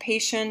at, what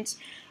patient,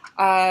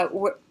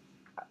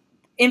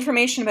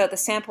 information about the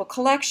sample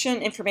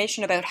collection,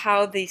 information about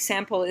how the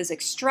sample is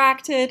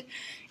extracted,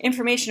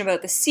 information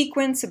about the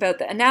sequence, about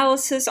the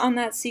analysis on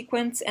that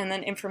sequence, and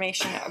then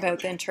information about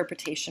the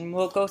interpretation.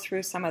 We'll go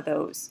through some of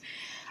those.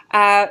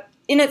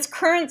 In its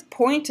current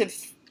point of,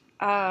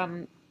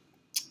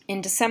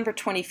 in December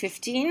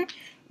 2015,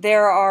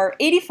 there are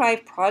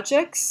 85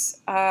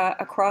 projects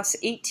across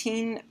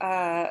 18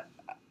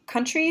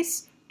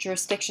 countries,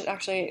 jurisdictions.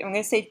 Actually, I'm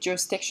going to say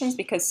jurisdictions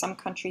because some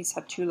countries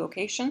have 2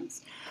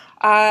 locations.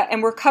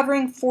 And we're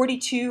covering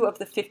 42 of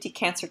the 50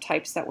 cancer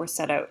types that were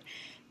set out.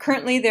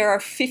 Currently, there are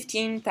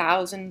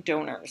 15,000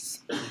 donors.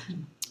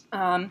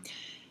 At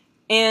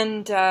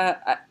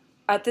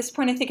this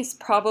point, I think it's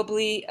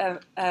probably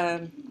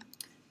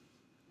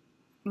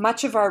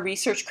much of our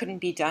research couldn't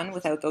be done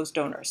without those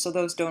donors. So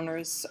those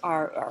donors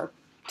are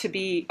to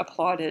be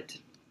applauded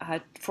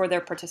for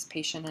their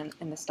participation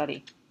in the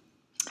study.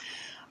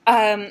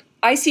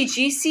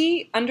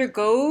 ICGC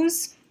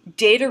undergoes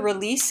data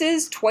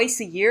releases twice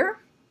a year.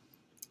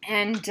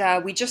 And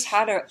we just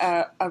had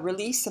a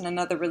release, and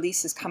another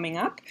release is coming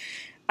up.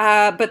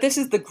 But this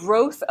is the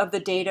growth of the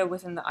data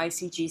within the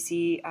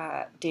ICGC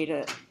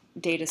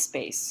data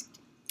space.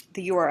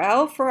 The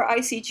URL for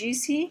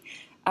ICGC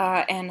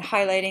and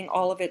highlighting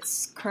all of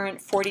its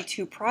current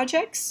 42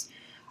 projects.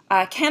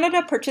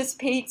 Canada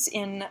participates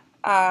in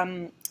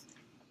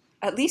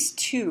at least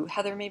 2.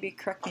 Heather, maybe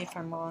correct me if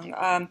I'm wrong.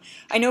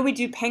 I know we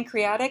do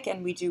pancreatic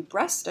and we do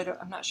breast.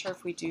 I'm not sure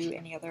if we do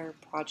any other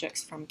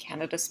projects from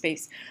Canada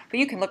space, but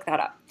you can look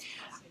that up.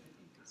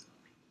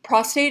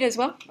 prostate as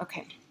well?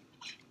 Okay.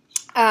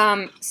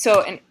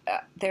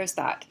 There's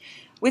that.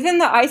 Within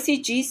the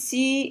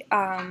ICGC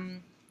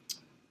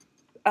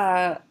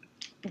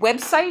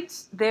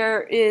website,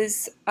 there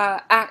is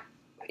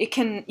you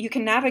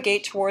can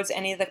navigate towards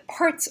any of the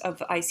parts of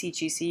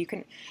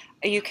ICGC.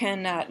 You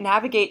can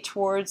navigate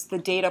towards the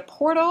data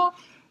portal,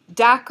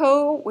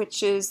 DACO,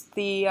 which is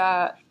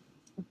the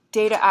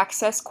Data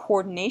Access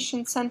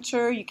Coordination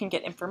Center. You can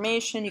get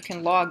information. You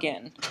can log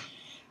in.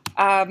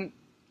 The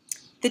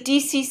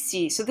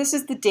DCC, so this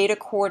is the Data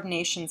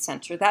Coordination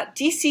Center. That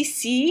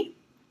DCC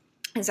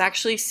is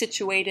actually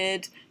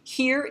situated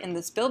here in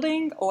this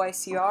building.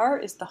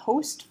 OICR is the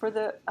host for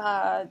the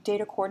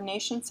Data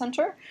Coordination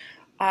Center.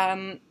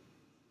 And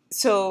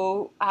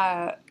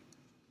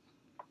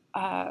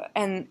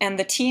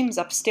the teams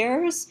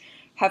upstairs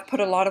have put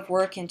a lot of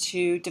work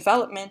into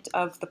development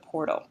of the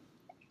portal.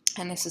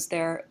 And this is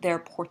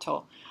their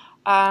portal.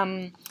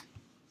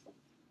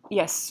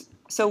 Yes,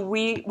 so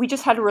we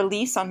just had a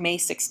release on May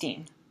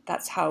 16.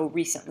 That's how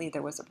recently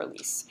there was a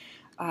release,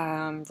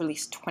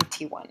 release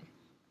 21.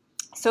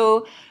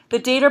 So the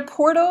data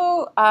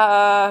portal,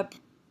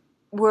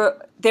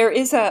 there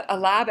is a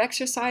lab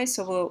exercise,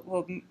 so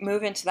we'll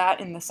move into that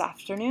in this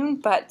afternoon,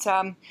 but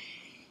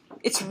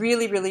it's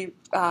really, really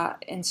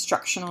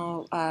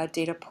instructional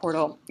data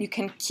portal. You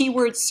can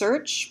keyword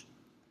search.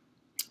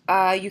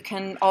 You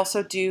can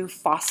also do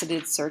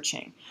faceted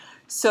searching.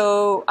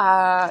 So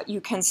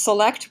you can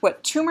select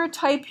what tumor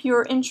type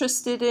you're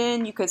interested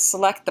in. You could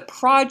select the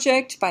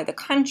project by the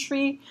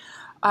country.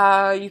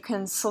 You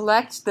can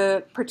select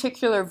the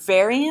particular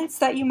variants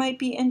that you might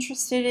be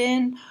interested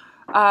in,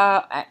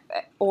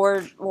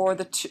 or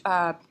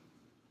the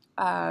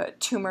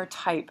tumor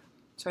type.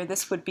 Sorry,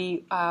 this would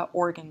be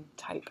organ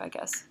type, I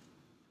guess.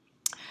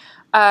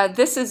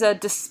 This is a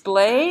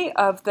display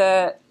of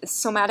the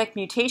somatic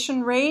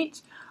mutation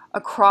rate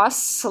across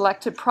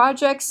selected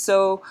projects.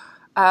 So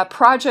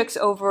projects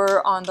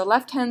over on the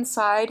left-hand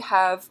side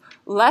have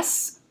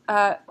less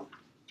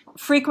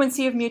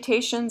frequency of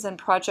mutations, and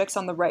projects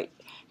on the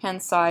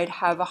right-hand side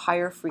have a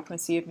higher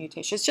frequency of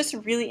mutations. It's just a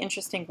really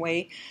interesting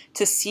way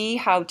to see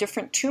how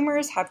different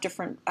tumors have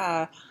different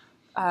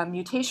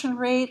mutation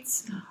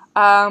rates.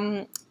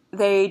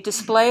 They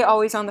display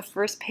always on the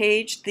first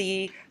page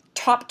the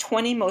top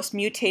 20 most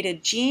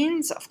mutated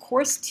genes. Of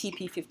course,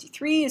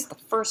 TP53 is the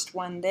first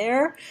one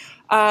there,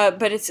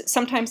 but it's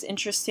sometimes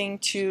interesting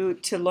to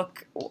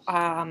look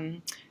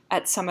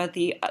at some of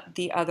the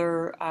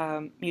other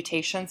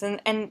mutations,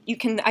 and you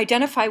can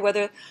identify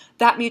whether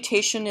that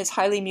mutation is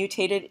highly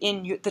mutated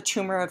in the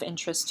tumor of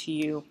interest to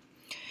you.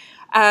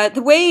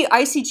 The way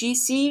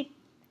ICGC,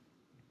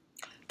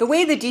 the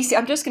way the DC,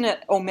 I'm just going to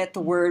omit the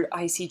word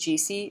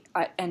ICGC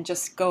and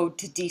just go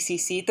to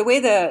DCC. The way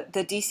the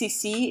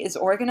DCC is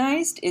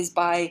organized is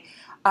by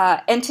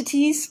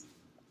entities.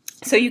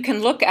 So you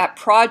can look at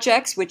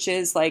projects, which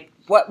is like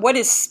what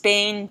is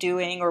Spain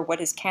doing or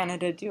what is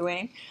Canada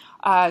doing.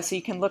 So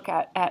you can look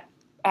at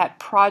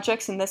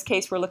projects. In this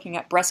case, we're looking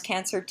at breast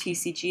cancer,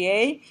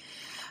 TCGA.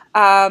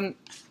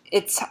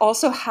 It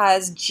also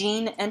has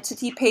gene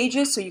entity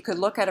pages, so you could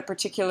look at a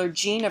particular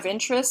gene of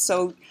interest.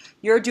 So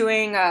you're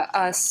doing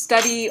a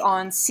study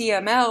on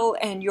CML,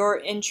 and you're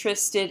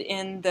interested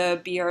in the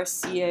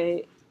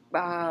BRCA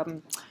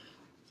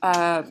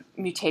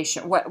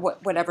mutation,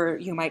 whatever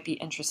you might be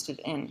interested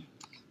in.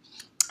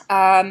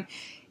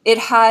 It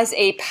has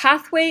a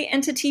pathway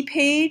entity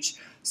page,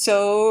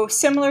 so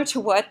similar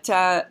to what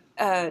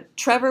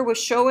Trevor was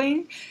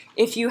showing.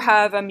 If you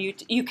have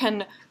you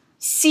can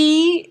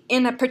see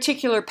in a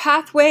particular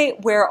pathway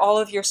where all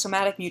of your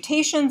somatic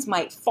mutations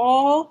might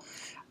fall.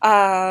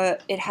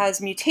 It has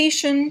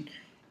mutation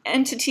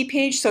entity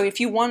page, so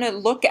if you want to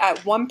look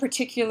at one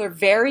particular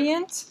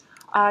variant,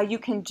 you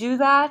can do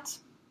that.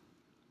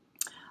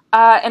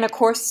 And of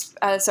course,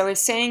 as I was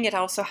saying, it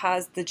also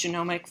has the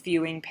genomic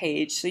viewing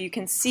page, so you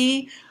can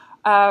see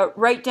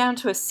right down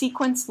to a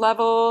sequence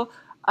level,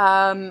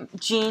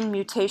 gene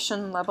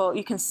mutation level.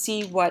 You can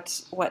see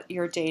what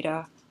your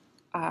data,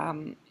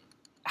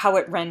 how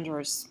it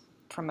renders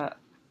from a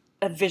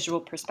visual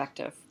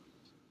perspective.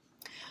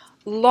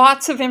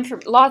 Lots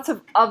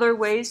of other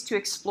ways to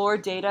explore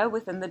data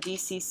within the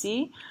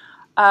DCC.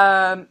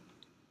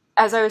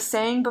 As I was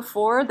saying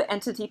before, the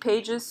entity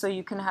pages, so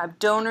you can have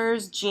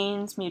donors,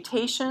 genes,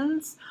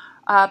 mutations,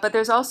 but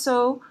there's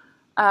also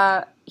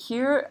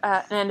here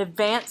an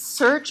advanced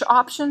search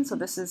option. So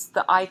this is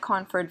the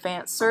icon for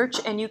advanced search,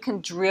 and you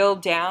can drill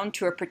down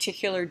to a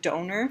particular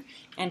donor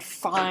and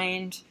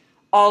find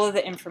all of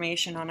the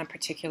information on a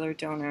particular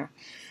donor.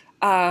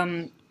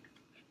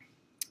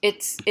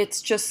 It's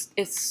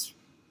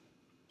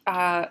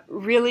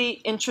really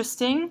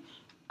interesting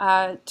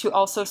to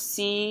also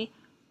see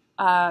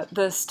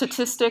the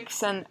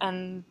statistics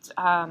and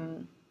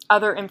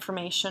other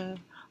information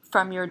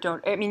from your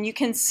donor. I mean, you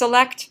can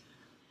select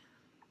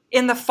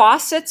in the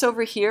faucets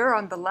over here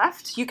on the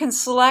left, you can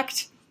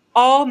select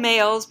all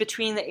males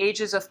between the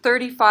ages of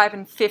 35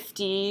 and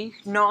 50,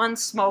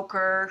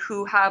 non-smoker,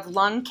 who have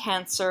lung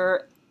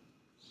cancer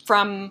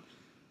from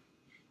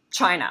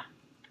China.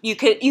 you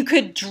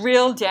could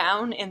drill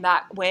down in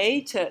that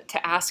way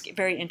to ask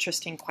very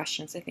interesting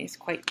questions. I think it's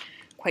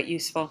quite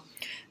useful.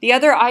 The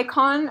other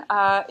icon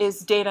is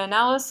data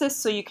analysis,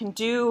 so you can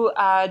do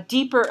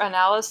deeper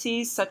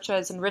analyses such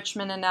as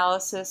enrichment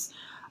analysis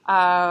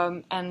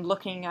and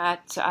looking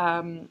at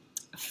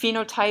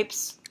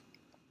phenotypes.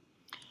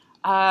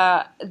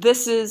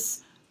 This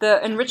is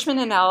the enrichment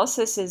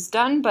analysis is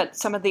done, but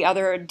some of the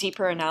other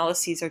deeper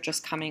analyses are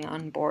just coming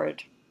on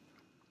board.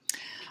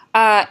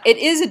 It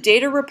is a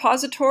data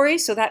repository,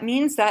 so that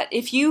means that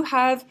if you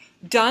have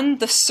done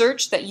the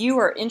search that you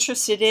are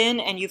interested in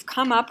and you've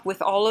come up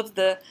with all of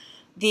the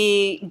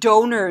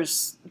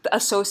donors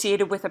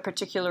associated with a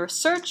particular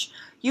search,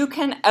 you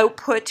can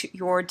output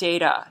your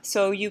data.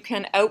 So you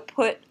can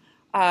output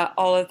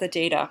all of the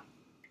data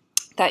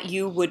that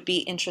you would be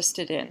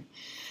interested in.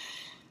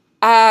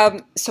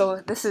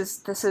 So this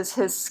is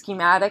his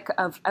schematic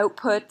of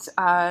output.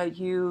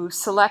 You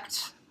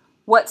select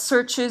what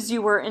searches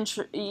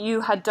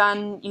you had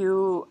done.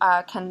 You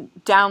can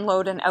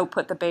download and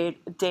output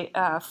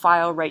the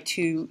file right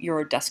to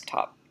your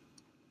desktop.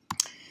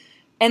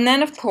 And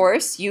then, of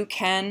course, you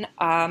can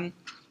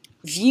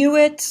view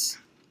it,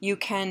 you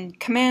can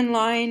command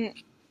line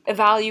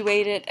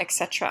evaluate it,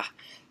 etc.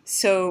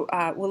 So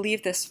we'll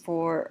leave this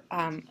for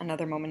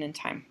another moment in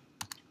time.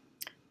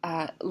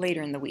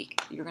 Later in the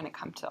week, you're going to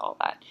come to all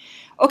that.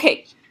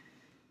 Okay,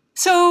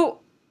 so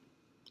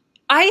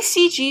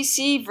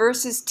ICGC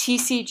versus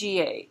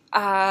TCGA.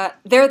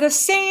 They're the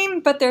same,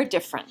 but they're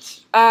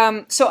different.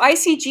 So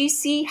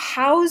ICGC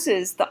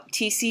houses the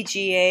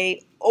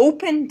TCGA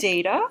open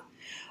data,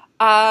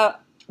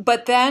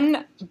 but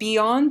then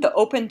beyond the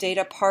open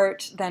data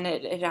part, then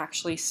it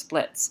actually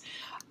splits.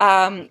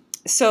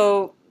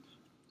 So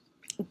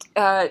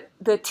the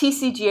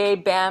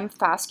TCGA BAM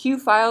FASTQ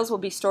files will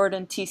be stored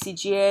in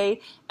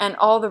TCGA, and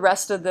all the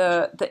rest of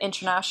the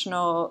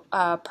international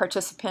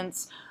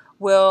participants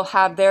will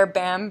have their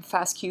BAM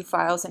FASTQ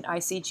files in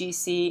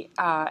ICGC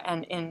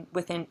and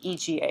within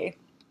EGA.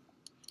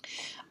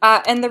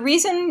 And the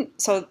reason,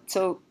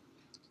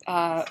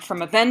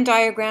 from a Venn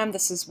diagram,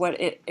 this is what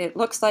it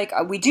looks like.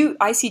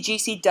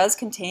 ICGC does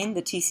contain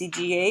the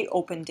TCGA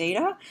open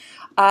data,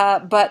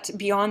 but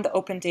beyond the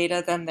open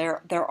data, then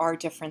there are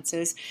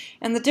differences.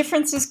 And the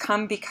differences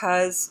come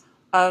because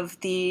of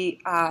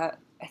the, I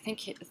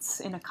think it's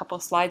in a couple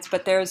slides,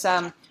 but there's,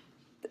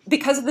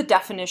 because of the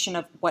definition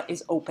of what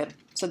is open.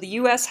 So the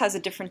US has a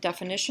different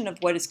definition of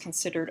what is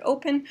considered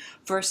open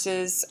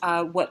versus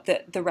what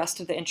the rest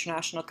of the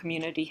international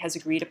community has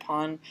agreed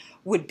upon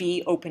would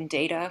be open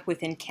data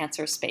within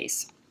cancer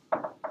space.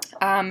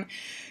 Yeah,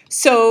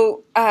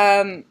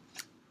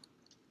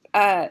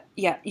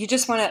 you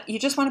just want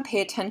to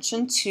pay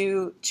attention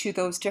to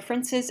those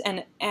differences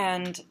and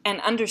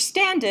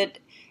understand it.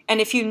 And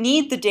if you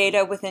need the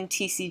data within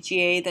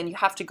TCGA, then you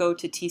have to go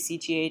to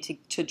TCGA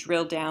to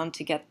drill down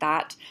to get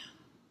that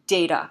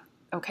data,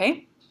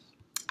 okay?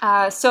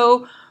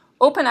 So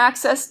open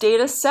access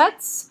data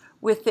sets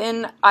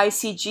within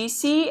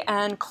ICGC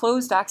and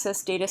closed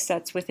access data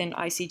sets within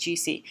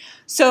ICGC.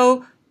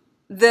 So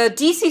the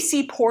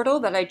DCC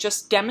portal that I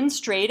just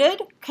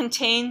demonstrated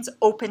contains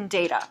open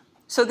data.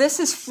 So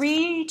this is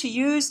free to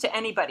use to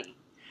anybody.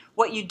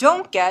 What you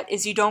don't get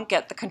is you don't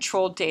get the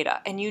controlled data,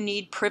 and you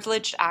need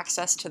privileged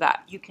access to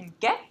that. You can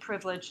get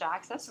privileged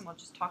access, and we'll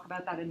just talk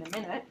about that in a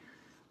minute.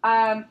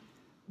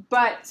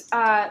 But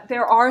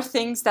there are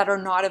things that are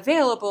not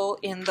available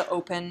in the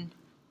open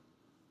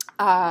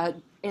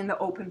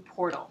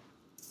portal.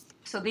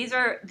 So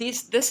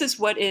this is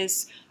what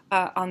is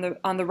on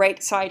the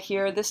right side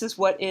here. This is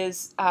what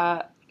is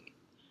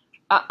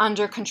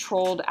under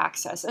controlled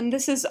access, and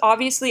this is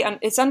obviously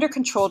it's under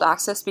controlled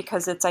access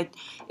because it's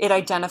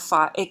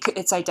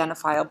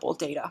identifiable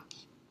data.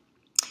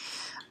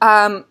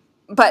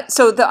 But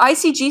so the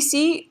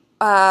ICGC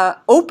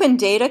open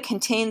data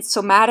contains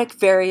somatic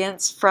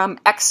variants from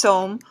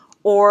exome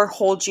or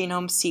whole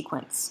genome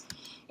sequence.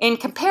 In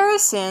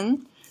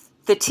comparison,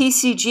 the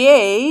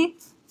TCGA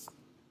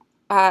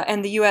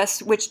and the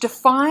US, which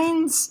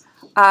defines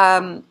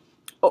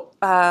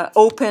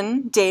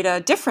open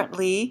data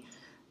differently,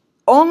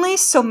 only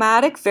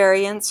somatic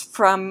variants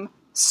from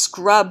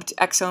scrubbed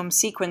exome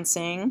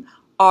sequencing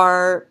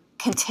are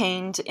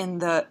contained in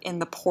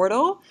the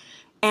portal,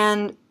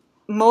 and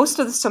most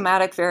of the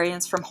somatic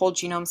variants from whole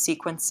genome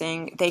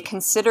sequencing they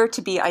consider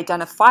to be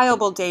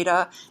identifiable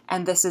data,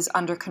 and this is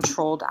under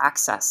controlled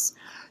access.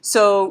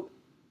 So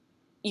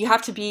you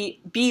have to be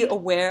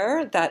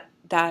aware that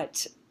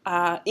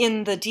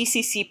in the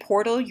DCC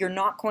portal you're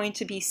not going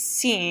to be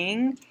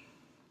seeing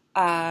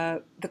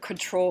the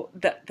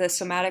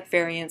somatic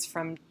variants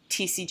from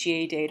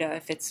TCGA data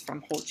if it's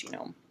from whole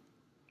genome.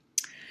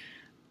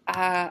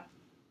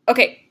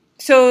 Okay,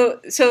 so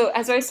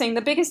as I was saying,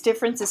 the biggest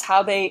difference is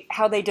how they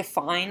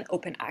define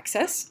open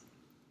access.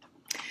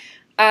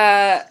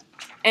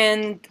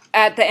 And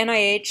at the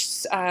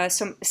NIH,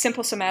 some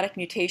simple somatic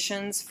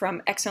mutations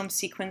from exome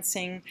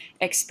sequencing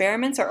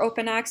experiments are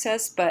open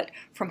access, but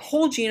from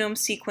whole genome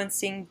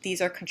sequencing, these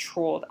are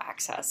controlled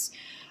access.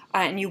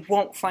 and you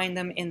won't find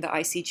them in the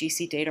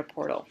ICGC data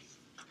portal.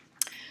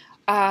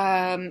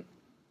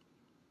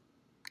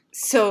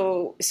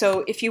 So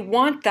if you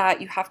want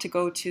that, you have to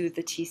go to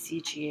the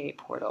TCGA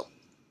portal.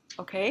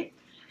 Okay?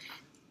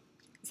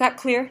 Is that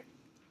clear?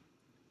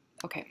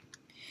 Okay.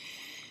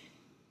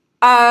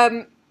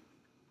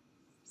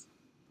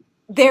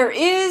 There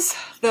is,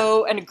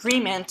 though, an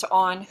agreement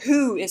on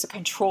who is a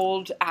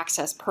controlled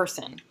access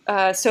person.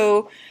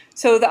 So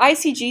the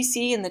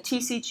ICGC and the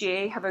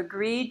TCGA have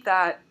agreed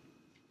that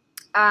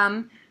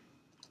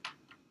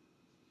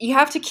you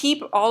have to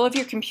keep all of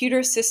your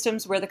computer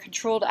systems where the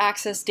controlled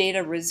access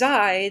data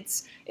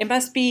resides. It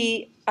must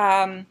be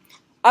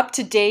up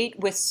to date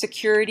with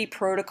security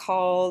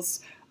protocols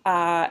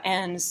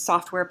and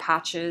software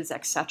patches,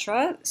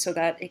 etc., so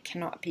that it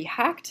cannot be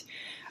hacked.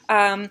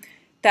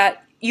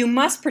 That you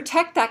must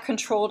protect that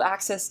controlled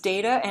access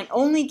data and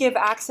only give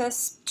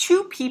access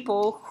to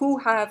people who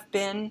have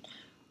been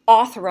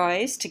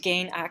authorized to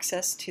gain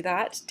access to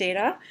that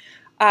data,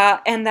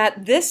 and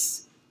that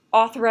this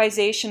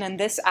authorization and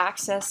this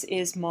access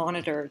is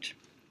monitored.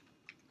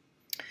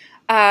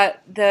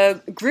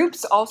 The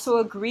groups also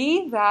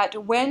agree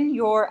that when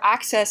your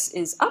access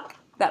is up,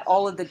 that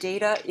all of the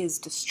data is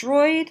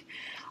destroyed,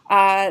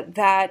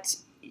 that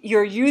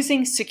you're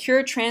using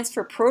secure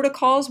transfer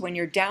protocols when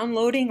you're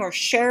downloading or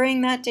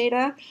sharing that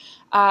data,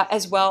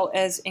 as well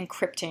as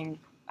encrypting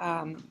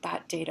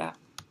that data.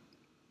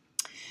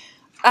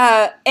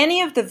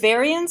 Any of the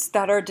variants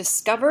that are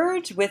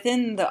discovered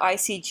within the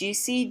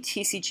ICGC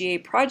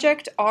TCGA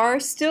project are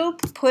still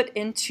put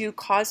into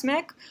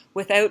COSMIC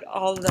without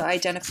all the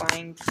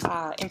identifying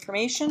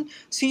information,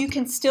 so you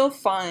can still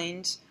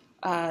find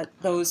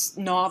those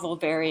novel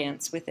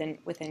variants within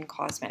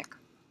COSMIC.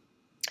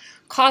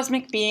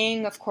 COSMIC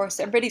being, of course,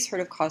 everybody's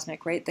heard of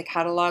COSMIC, right? The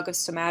Catalog of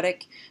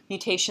Somatic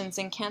Mutations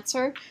in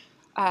Cancer.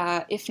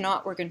 If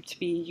not, we're going to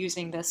be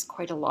using this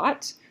quite a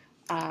lot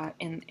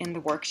in the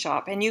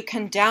workshop. And you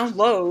can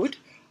download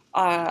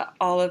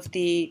all of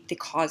the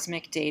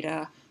COSMIC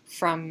data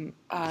from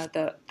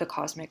the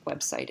COSMIC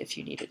website if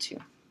you needed to.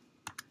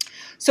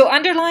 So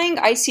underlying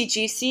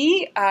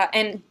ICGC,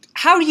 and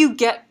how do you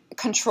get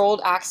controlled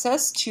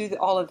access to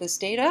all of this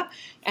data?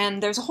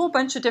 And there's a whole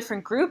bunch of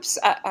different groups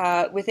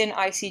within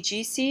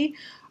ICGC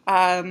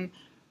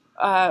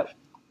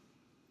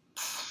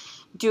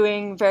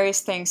doing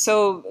various things.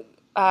 So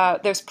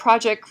there's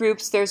project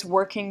groups, there's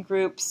working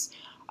groups.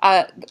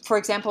 For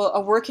example,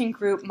 a working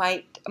group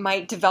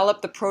might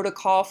develop the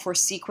protocol for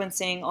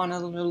sequencing on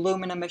an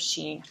Illumina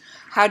machine.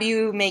 How do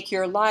you make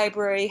your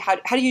library? How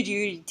do you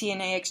do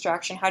DNA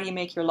extraction? How do you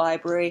make your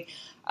library?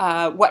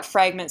 What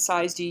fragment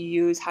size do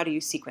you use? How do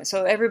you sequence?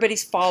 So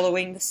everybody's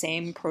following the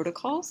same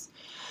protocols.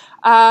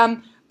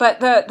 But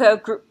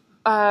the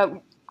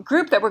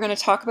group that we're going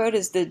to talk about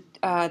is the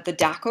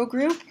DACO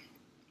group.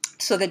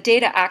 So the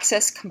Data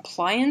Access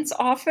Compliance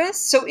Office.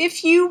 So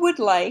if you would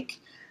like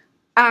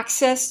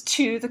access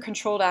to the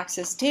controlled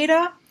access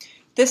data,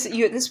 this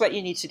is what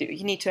you need to do.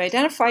 You need to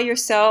identify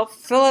yourself,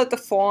 fill out the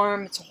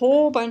form. It's a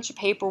whole bunch of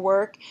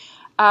paperwork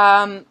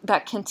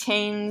that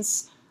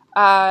contains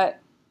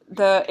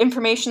the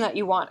information that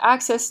you want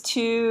access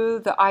to,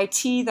 the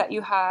IT that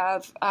you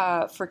have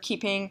for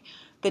keeping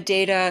the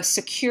data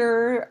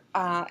secure,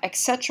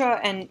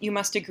 etc. And you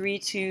must agree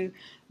to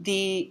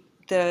the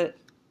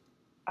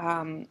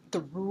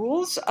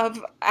rules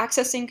of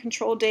accessing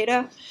controlled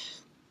data.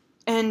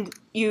 And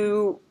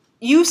you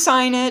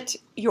sign it,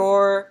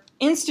 your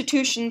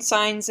institution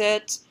signs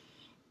it,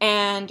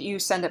 and you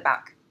send it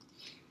back.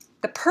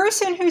 The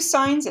person who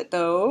signs it,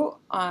 though,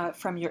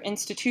 from your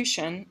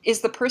institution,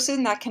 is the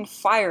person that can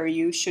fire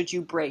you should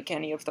you break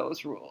any of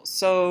those rules.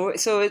 So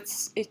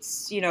it's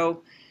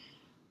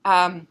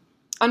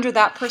under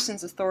that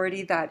person's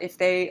authority that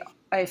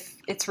if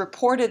it's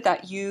reported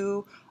that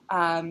you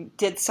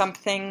did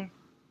something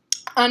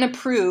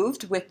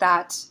unapproved with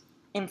that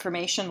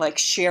information, like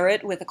share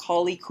it with a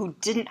colleague who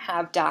didn't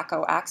have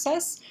DACO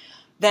access,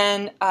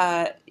 then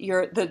the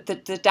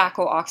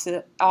DACO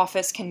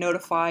office can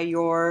notify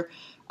your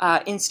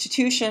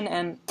institution,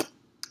 and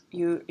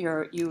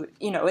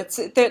it's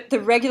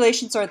the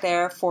regulations are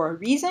there for a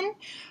reason.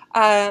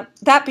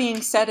 That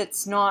being said,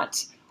 it's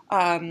not.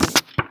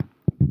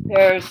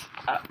 There's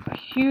a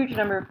huge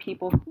number of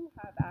people who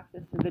have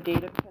access to the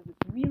data because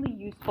it's really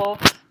useful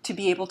to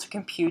be able to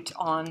compute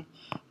on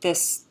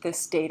this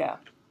data.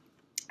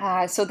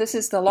 So this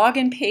is the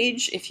login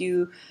page if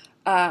you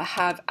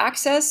have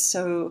access.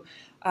 So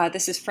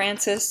this is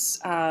Francis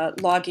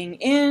logging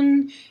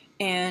in,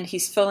 and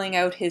he's filling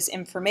out his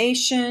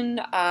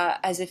information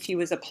as if he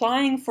was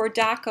applying for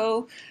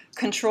DACO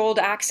controlled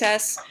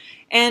access.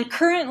 And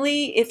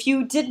currently, if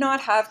you did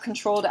not have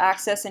controlled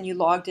access and you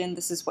logged in,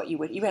 this is what you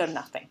would have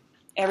nothing.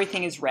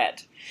 Everything is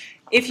red.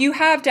 If you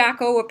have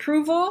DACO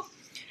approval,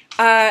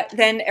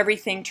 then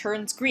everything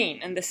turns green,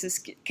 and this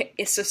is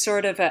a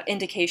sort of an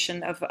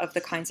indication of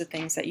the kinds of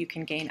things that you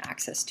can gain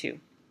access to.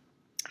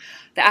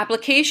 The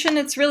application,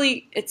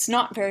 it's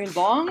not very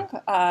long.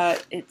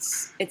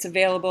 It's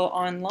available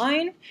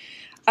online.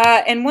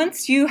 And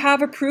once you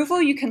have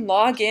approval, you can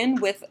log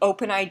in with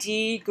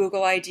OpenID,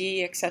 Google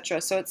ID,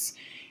 etc. So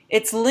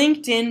it's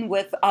linked in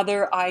with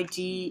other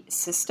ID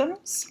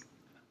systems.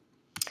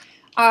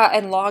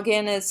 And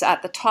login is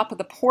at the top of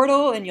the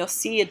portal, and you'll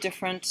see a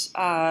different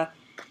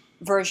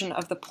version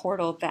of the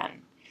portal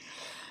then.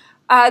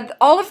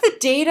 All of the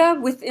data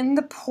within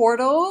the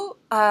portal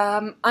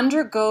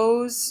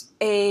undergoes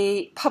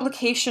a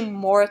publication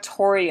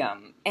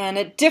moratorium, and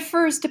it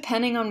differs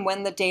depending on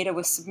when the data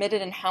was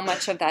submitted and how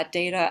much of that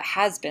data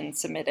has been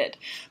submitted.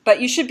 But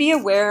you should be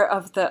aware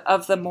of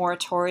the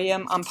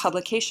moratorium on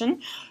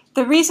publication.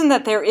 The reason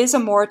that there is a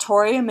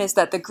moratorium is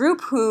that the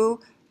group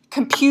who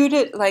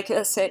computed, like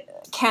let's say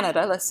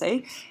Canada, let's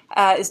say,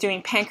 is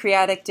doing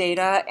pancreatic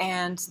data,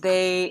 and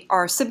they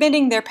are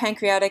submitting their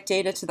pancreatic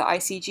data to the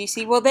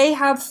ICGC. Well, they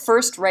have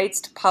first rights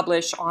to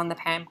publish on the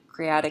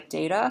pancreatic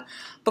data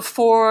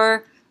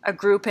before a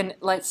group in,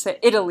 let's say,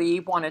 Italy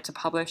wanted to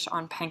publish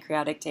on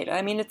pancreatic data.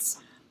 I mean,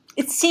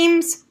 it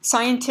seems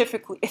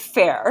scientifically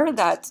fair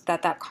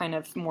that kind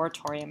of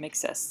moratorium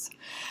exists.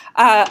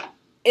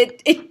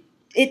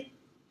 It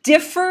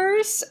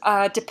differs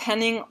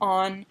depending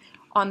on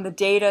the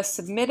data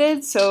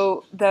submitted.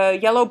 So the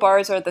yellow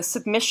bars are the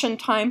submission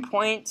time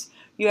point.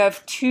 You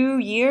have 2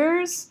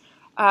 years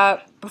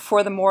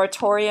before the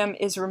moratorium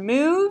is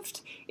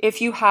removed if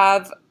you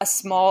have a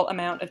small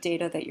amount of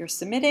data that you're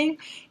submitting.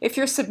 If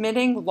you're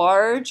submitting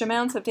large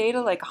amounts of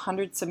data, like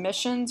 100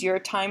 submissions, your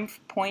time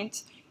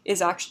point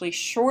is actually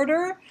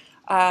shorter.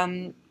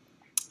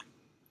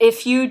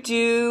 If you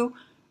do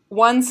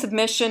one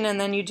submission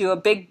and then you do a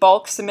big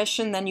bulk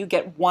submission, then you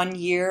get 1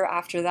 year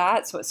after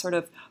that. So it sort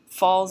of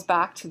falls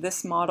back to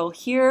this model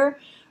here.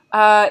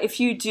 If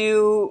you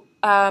do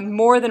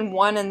more than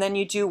one and then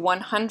you do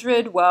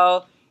 100,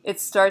 well, it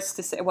starts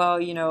to say, well,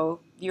 you know,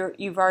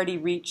 you've already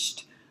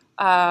reached,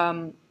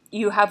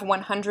 you have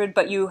 100,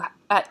 but you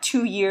at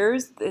 2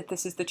 years,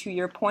 this is the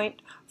 2-year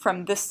point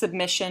from this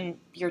submission,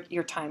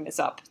 your time is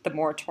up. The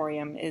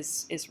moratorium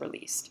is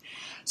released.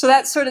 So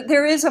that's sort of,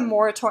 there is a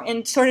moratorium,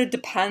 and sort of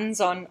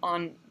depends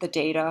on the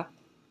data,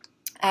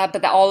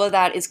 but all of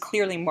that is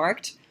clearly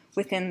marked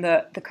within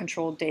the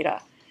controlled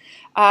data.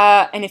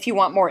 And if you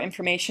want more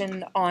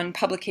information on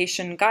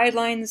publication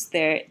guidelines,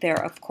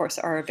 there of course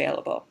are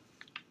available.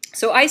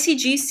 So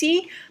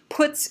ICGC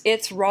puts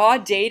its raw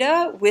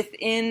data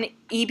within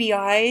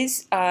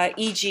EBI's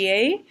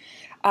EGA.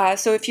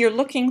 So if you're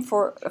looking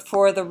for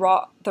the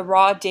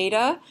raw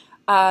data,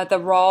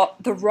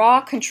 the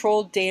raw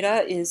controlled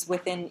data is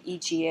within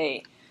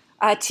EGA.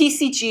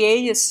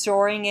 TCGA is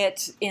storing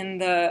it in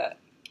the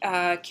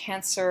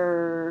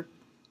Cancer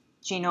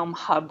Genome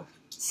Hub,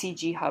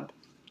 CG Hub,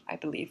 I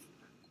believe.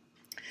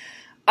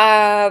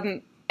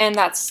 And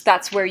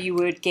that's where you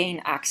would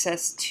gain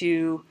access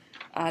to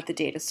the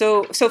data.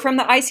 So from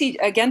the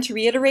again to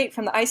reiterate,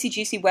 from the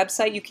ICGC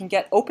website, you can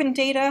get open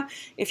data.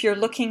 If you're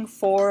looking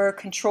for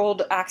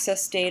controlled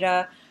access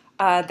data,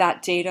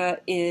 that data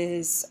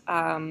is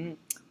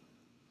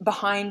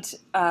behind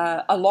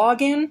a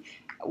login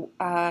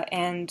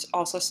and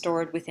also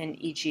stored within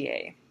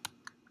EGA.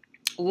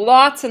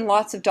 Lots and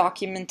lots of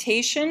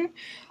documentation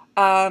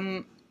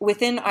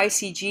within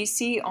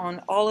ICGC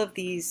on all of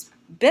these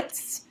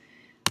bits,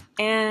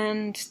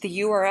 and the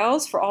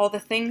URLs for all the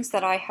things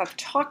that I have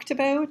talked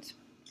about.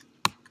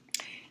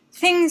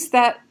 Things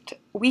that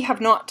we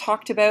have not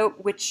talked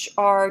about, which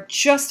are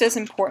just as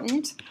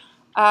important,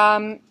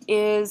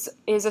 is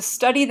a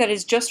study that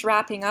is just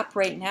wrapping up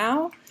right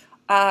now.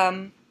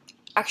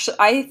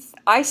 Actually,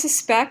 I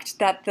suspect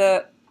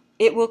that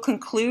it will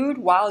conclude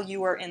while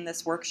you are in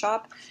this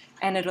workshop,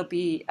 and it'll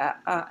be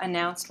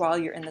announced while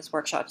you're in this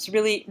workshop. It's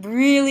really,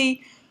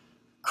 really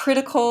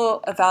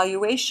critical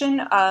evaluation.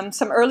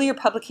 Some earlier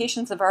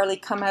publications have already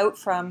come out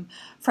from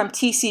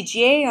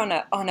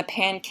TCGA on a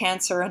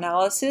pan-cancer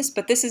analysis,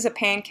 but this is a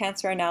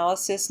pan-cancer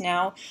analysis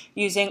now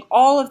using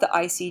all of the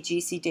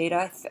ICGC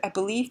data. I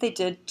believe they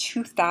did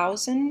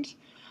 2,000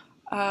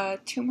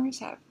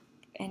 tumors.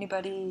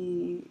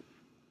 Anybody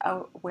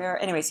aware?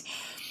 Anyways,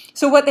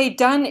 so what they've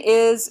done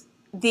is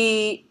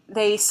they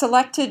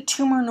selected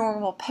tumor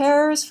normal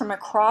pairs from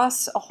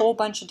across a whole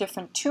bunch of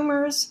different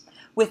tumors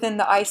within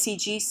the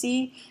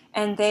ICGC,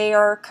 and they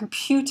are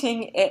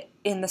computing it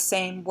in the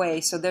same way.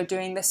 So they're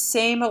doing the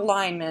same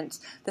alignment,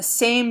 the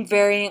same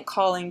variant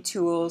calling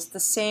tools, the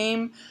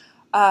same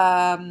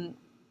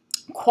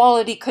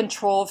quality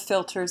control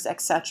filters,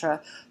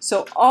 etc.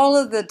 So all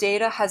of the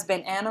data has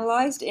been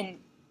analyzed in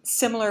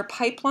similar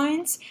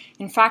pipelines.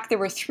 In fact, there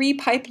were 3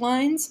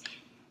 pipelines.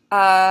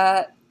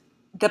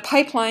 The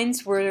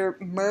pipelines were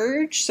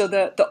merged, so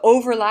the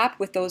overlap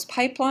with those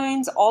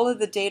pipelines, all of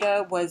the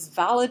data was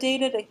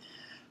validated.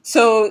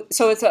 So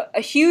it's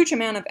a huge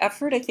amount of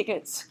effort. I think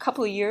it's a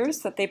couple of years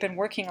that they've been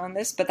working on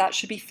this, but that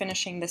should be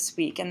finishing this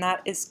week, and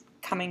that is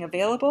coming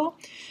available.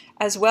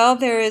 As well,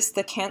 there is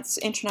the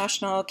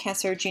International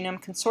Cancer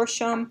Genome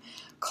Consortium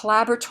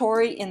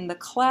Collaboratory in the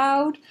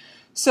cloud.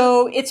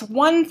 So it's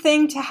one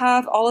thing to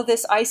have all of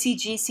this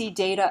ICGC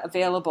data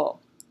available.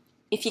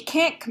 If you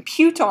can't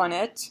compute on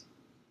it,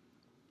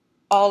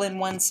 all in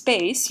one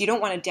space. You don't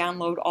want to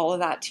download all of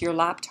that to your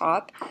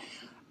laptop.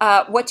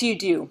 What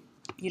do?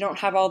 You don't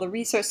have all the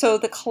resources. So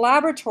the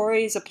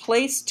Collaboratory is a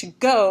place to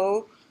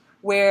go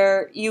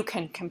where you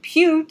can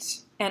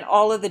compute, and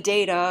all of the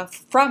data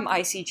from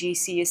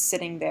ICGC is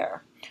sitting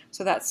there.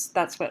 So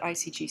that's what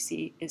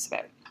ICGC is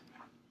about.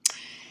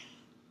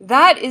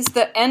 That is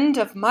the end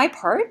of my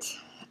part,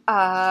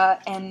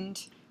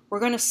 and we're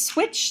going to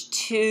switch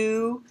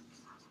to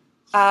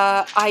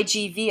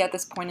IGV at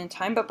this point in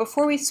time. But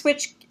before we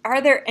switch, are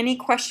there any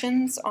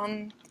questions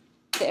on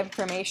the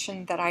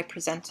information that I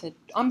presented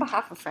on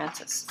behalf of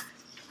Francis?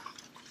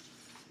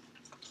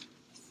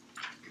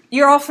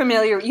 You're all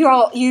familiar.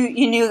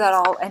 You knew that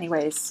all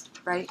anyways,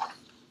 right?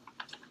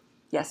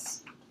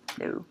 Yes.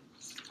 No.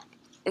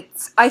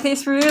 I think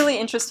it's really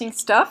interesting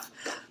stuff.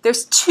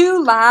 There's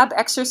 2 lab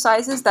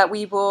exercises that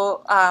we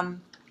will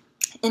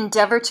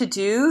endeavor to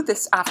do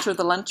this after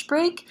the lunch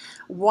break.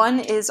 One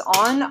is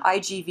on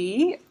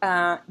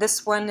IGV.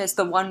 This one is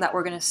the one that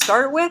we're going to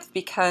start with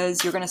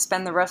because you're going to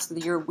spend the rest of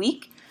your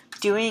week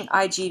doing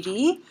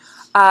IGV.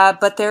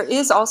 But there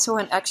is also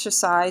an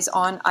exercise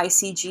on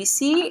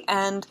ICGC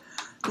and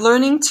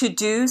learning to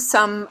do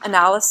some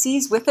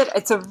analyses with it.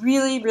 It's a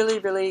really, really,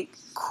 really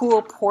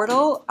cool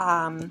portal.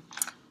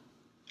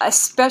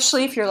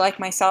 Especially if you're like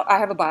myself. I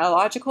have a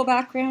biological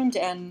background,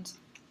 and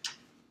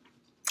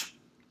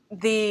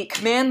the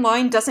command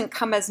line doesn't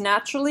come as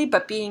naturally,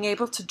 but being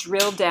able to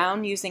drill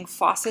down using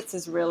faucets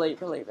is really,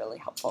 really, really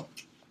helpful.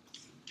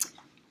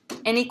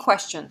 Any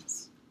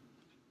questions?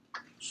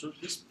 So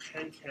this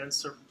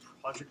pan-cancer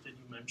project that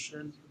you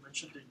mentioned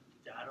the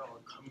data are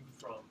coming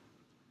from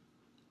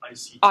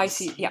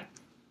ICGC. Yeah.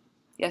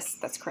 Yes,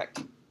 that's correct.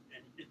 And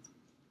it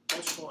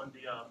also on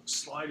the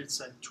slide it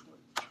said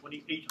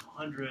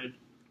 2,800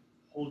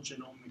 whole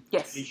genomic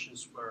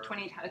patients were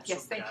 2,800.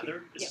 Yes, thank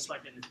you. Is this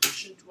like in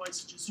addition to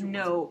ICGC?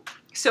 No.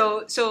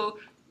 So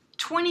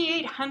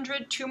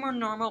 2,800 tumor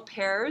normal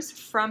pairs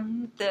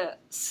from the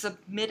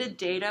submitted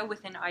data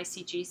within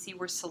ICGC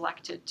were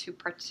selected to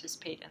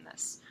participate in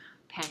this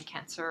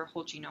pan-cancer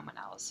whole genome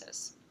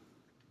analysis.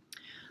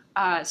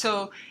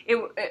 So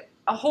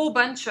a whole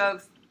bunch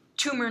of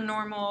tumor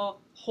normal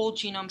whole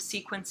genome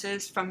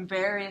sequences from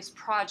various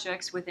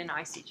projects within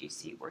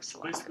ICGC were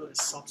selected. Basically a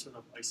subset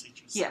of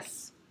ICGC.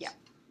 Yes. Yeah.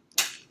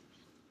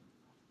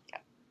 Yeah.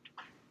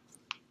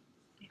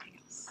 Anything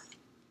else?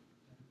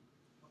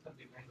 What are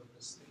the kind of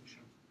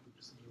restriction with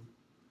this new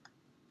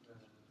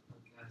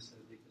cancer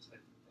data set?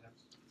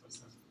 For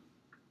instance,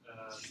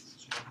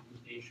 genomic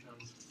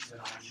mutations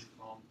derived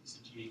from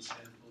CGA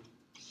sample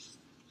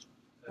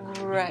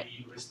Right.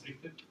 will be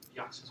restricted?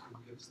 The access will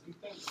be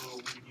restricted, or will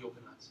it be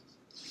open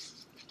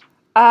access?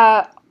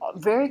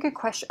 Very good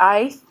question.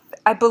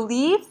 I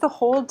believe the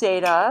whole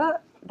data,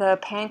 the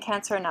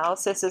pan-cancer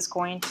analysis, is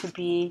going to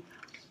be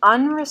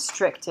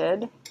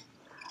unrestricted.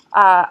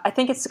 I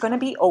think it's going to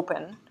be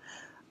open.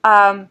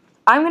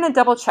 I'm going to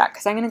double check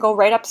because I'm going to go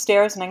right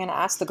upstairs and I'm going to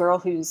ask the girl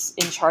who's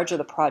in charge of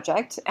the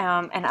project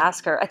and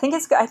ask her. I think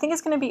it's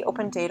going to be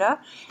open data.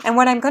 And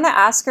what I'm going to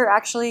ask her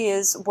actually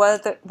is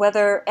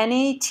whether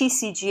any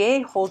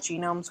TCGA whole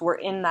genomes were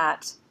in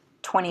that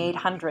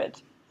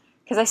 2,800.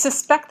 Because I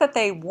suspect that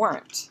they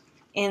weren't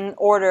in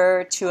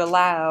order to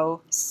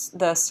allow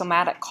the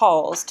somatic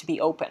calls to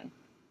be open,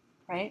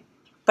 right?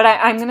 But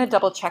I'm going to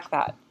double check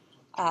that,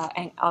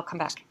 and I'll come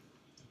back.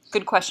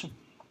 Good question.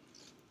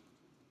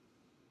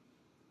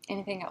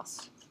 Anything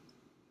else?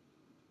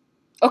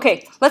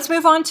 Okay, let's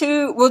move on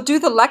to, we'll do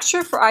the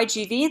lecture for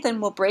IGV,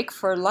 then we'll break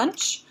for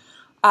lunch,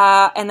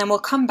 and then we'll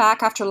come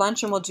back after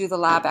lunch and we'll do the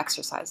lab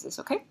exercises,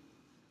 okay?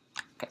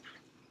 Okay.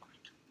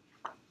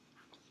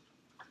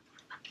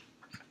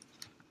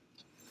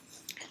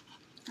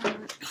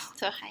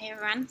 So hi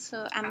everyone,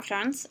 so I'm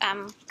Florence.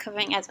 I'm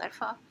covering as well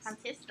for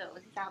Francis, so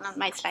these are not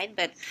my slide,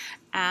 but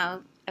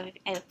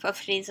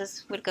hopefully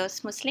this will go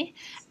smoothly.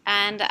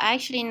 And I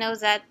actually know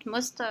that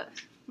most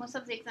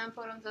of the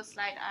examples on the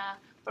slide are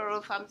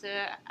borrowed from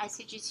the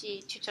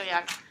ICGC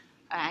tutorial,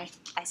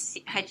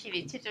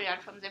 IGV tutorial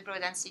from the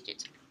Broad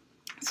Institute.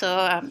 So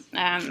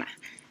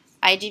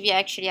IGV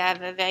actually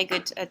have a very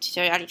good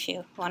tutorial if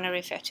you want to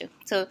refer to.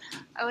 So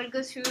I will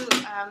go through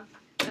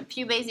a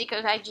few basics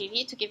of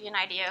IGV to give you an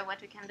idea of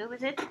what we can do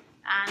with it,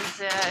 and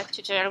the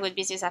tutorial will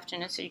be this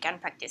afternoon so you can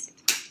practice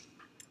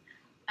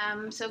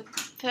it. So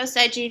first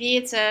IGV,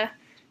 it's a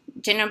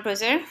genome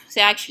browser.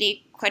 There are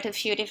actually quite a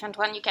few different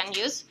ones you can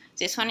use.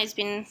 This one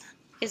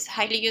is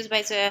highly used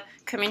by the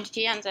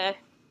community and the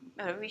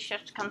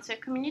research cancer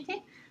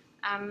community.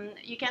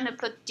 You can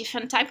upload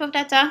different type of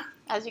data.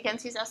 As you can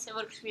see, there are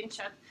several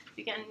screenshots.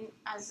 You can,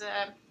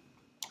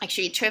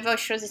 actually, Trevor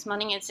showed this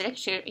morning in his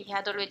lecture, he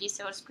had already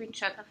several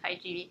screenshots of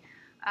IGV.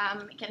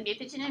 It can be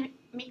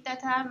epigenomic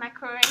data,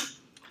 microarray,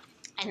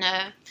 and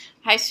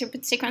high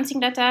throughput sequencing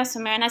data,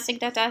 some RNA-seq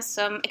data,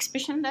 some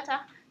expression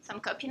data, some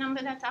copy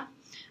number data.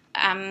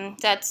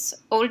 That's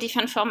all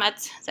different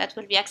formats that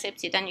will be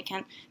accepted, and you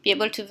can be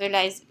able to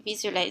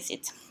visualize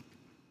it.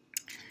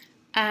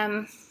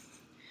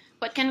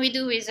 What can we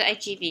do with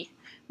IGV?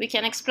 we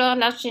can explore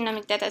large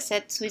genomic data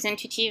sets with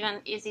intuitive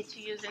and easy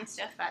to use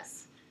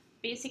interface.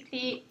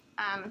 Basically,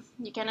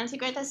 you can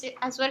integrate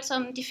as well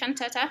some different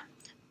data,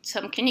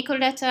 some clinical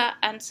data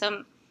and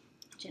some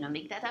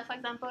genomic data, for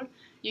example.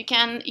 You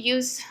can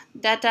use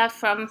data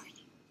from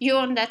your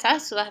own data,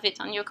 so have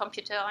it on your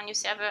computer, on your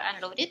server,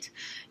 and load it.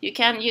 You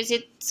can use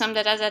some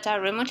data that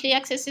are remotely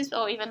accessible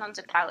or even on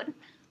the cloud.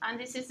 And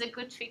this is a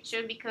good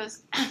feature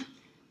because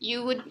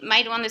you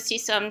might want to see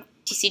some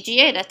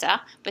TCGA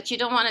data, but you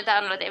don't want to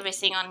download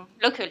everything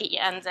locally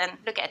and then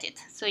look at it.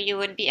 So you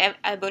would be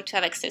able to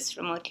have access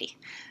remotely.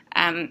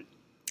 And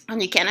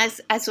you can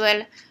as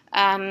well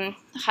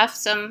have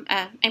some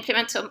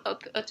implement some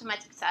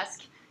automatic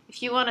task.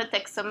 If you want to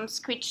take some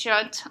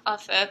screenshot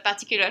of a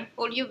particular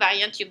OLU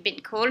variant you've been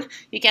called,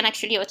 you can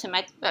actually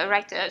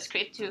write a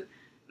script to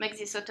make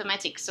this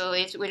automatic. So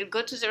it will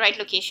go to the right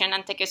location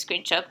and take a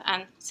screenshot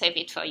and save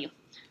it for you.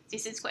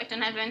 This is quite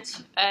an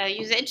advanced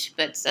usage,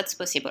 but that's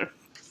possible.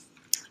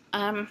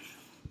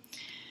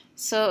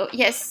 So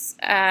yes,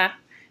 the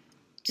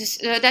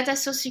data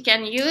source you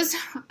can use,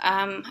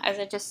 as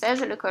I just said,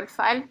 the local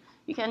file.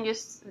 You can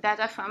use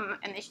data from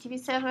an HTTP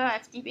server,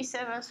 FTP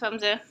servers from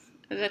the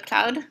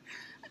cloud,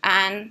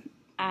 and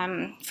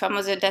from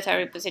other data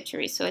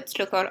repositories. So it's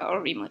local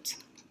or remote.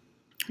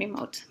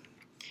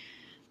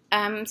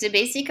 The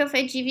basic of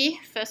IGV,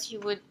 first you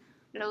would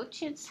load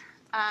it.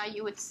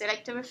 You would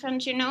select a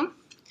reference genome.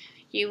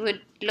 You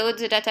would load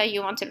the data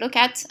you want to look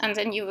at, and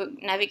then you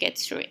would navigate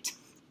through it.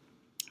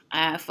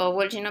 For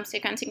whole genome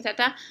sequencing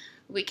data,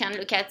 we can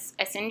look at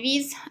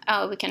SNVs,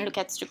 we can look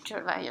at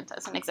structural variants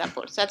as an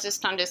example. So that's the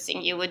standard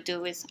thing you would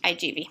do with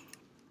IGV.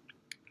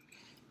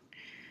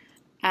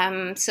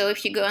 So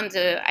if you go on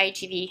the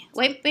IGV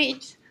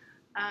webpage,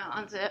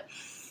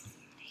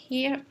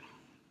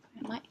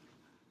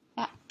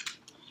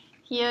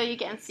 here you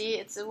can see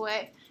it's a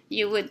way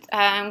you would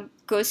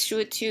go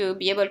through to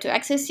be able to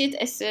access it.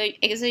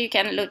 Either you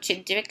can load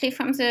it directly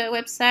from the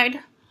website,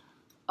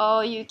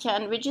 or you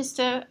can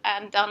register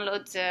and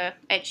download the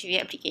IGV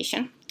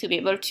application to be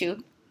able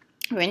to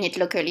run it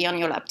locally on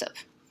your laptop.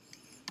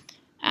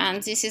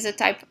 And this is the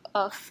type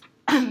of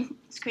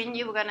screen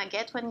you're gonna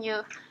get when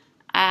you're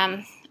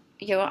on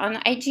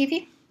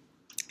IGV.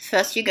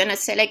 First, you're gonna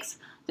select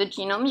the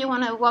genome you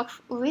wanna work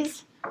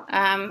with,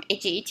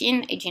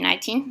 AG18,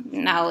 AG19.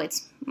 Now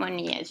it's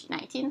only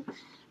AG19,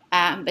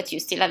 but you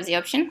still have the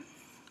option.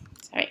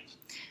 Sorry.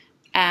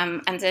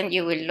 And then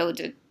you will load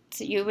it.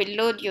 You will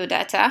load your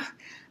data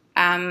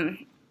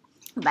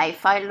by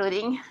file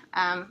loading,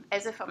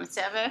 either from a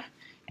server,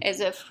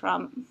 either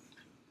from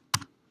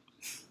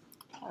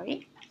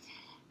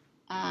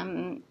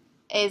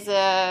as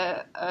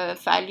a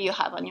file you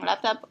have on your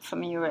laptop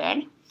from a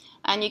URL.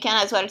 And you can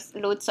as well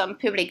load some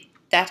public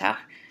data.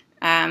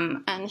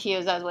 And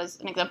here that was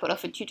an example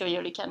of a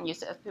tutorial. You can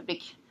use a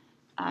public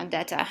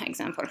data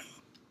example.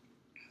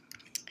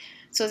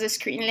 So the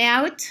screen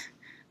layout,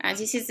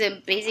 this is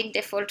the basic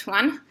default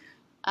one.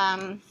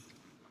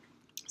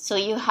 So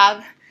you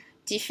have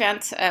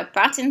different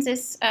parts in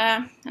this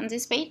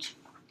page.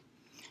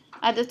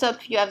 At the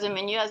top, you have the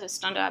menu as a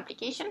standard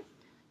application.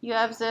 You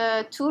have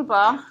the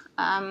toolbar,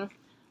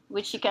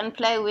 which you can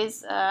play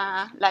with,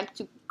 like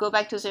to go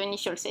back to the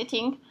initial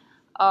setting,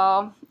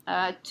 or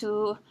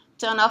to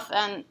turn off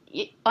and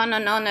on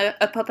and on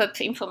a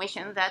pop-up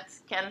information that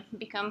can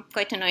become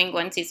quite annoying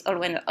once it's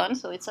always on.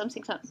 So it's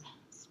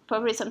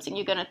probably something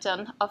you're going to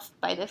turn off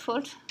by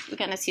default. We're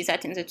going to see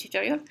that in the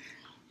tutorial.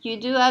 You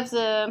do have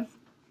the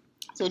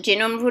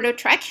genome ruler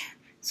track.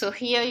 So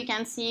here you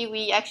can see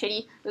we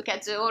actually look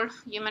at the whole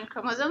human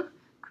chromosome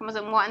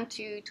 1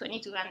 to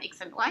 22 and X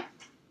and Y.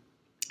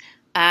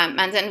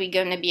 And then we're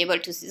going to be able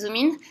to zoom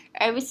in.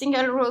 Every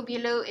single row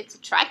below, it's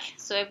a track.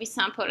 So every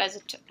sample has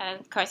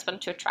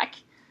corresponds to a track.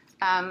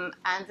 And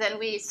then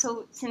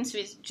since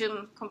we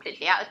zoom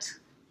completely out,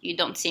 you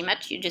don't see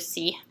much, you just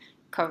see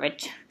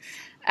coverage.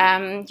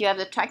 You have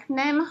the track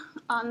name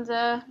on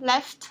the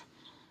left.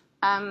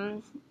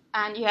 And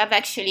you have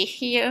actually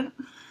here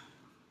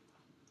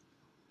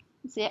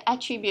the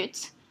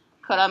attribute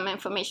column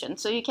information.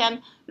 So you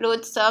can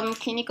load some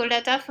clinical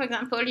data, for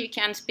example. You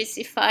can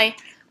specify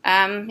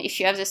if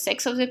you have the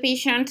sex of the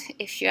patient,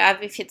 if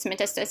it's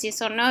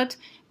metastasis or not,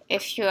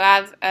 if you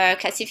have a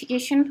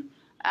classification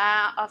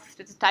of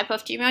the type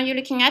of tumor you're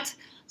looking at.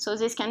 So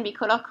this can be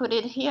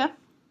color-coded here.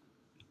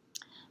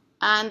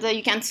 And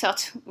you can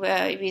sort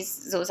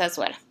with those as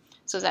well.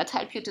 So that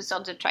helps you to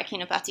sort the track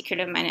in a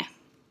particular manner.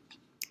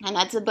 And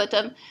at the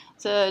bottom,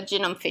 the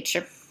genome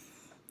feature.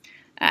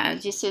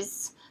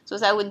 So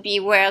that would be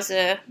where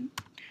the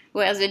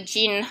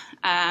gene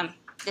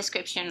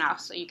description are.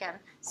 So you can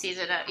see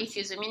that if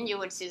you zoom in, you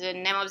will see the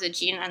name of the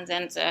gene and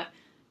then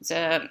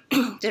the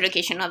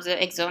location of the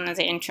exon and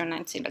the intron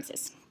and things like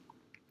this.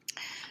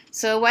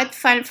 So what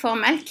file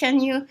format can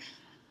you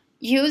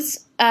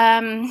use?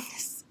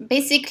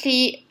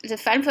 Basically, the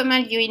file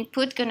format you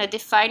input gonna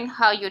define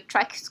how your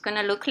track is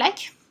gonna look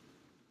like.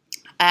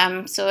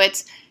 So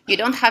you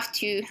don't have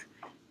to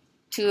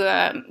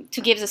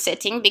give the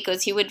setting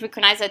because he would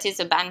recognize that it's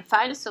a band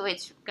file, so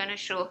it's gonna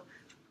show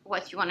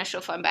what you want to show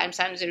for BAM,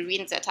 the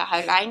reads that are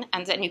aligned,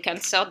 and then you can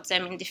sort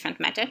them in different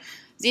matter.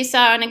 These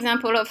are an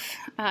example of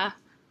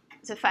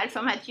the file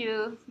format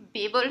you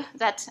be able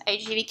that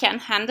IGV can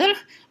handle,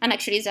 and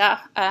actually there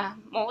are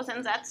more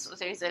than that, so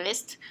there is a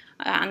list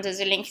under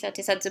the link that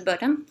is at the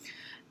bottom.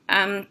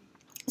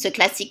 The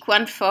classic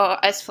one for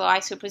us for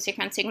isoprene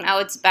sequencing now,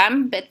 it's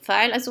BAM, BED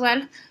file as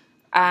well.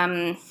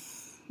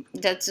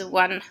 That's the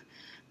one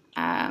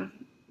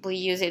we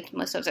use it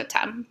most of the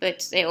time,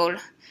 but they all,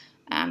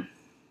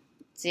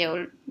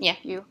 yeah,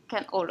 you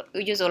can all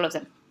use all of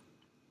them.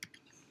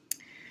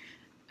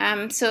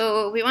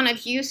 So we want to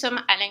view some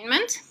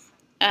alignment.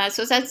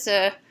 So that's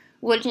a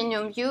whole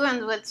genome view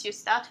and what you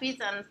start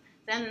with, and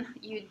then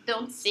you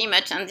don't see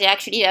much, and they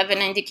actually have an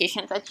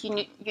indication that you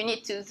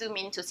need to zoom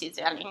in to see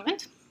the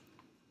alignment.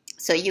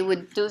 So you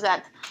would do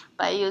that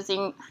by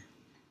using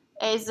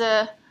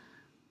either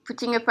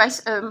putting a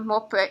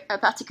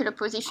particular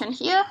position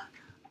here,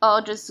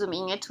 or just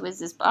zooming it with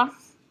this bar.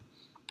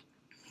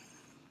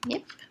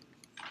 Yep.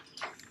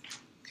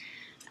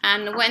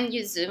 And when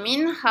you zoom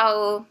in,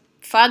 how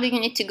far do you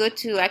need to go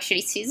to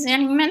actually see the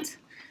alignment?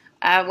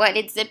 Well,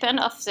 it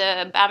depends on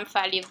the BAM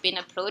file you've been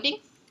uploading.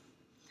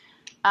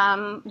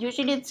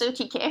 Usually it's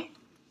 30K.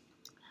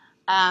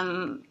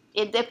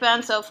 It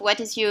depends on what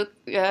is your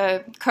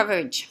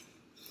coverage.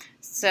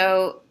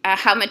 So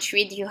how much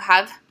read you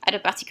have at a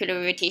particular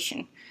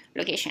location.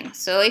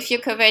 So if your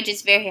coverage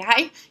is very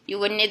high, you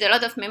will need a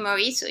lot of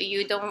memory, so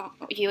you're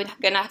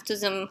gonna have to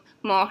zoom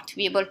more to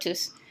be able to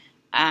see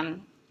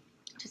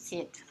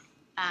it.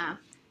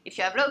 If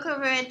you have low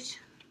coverage,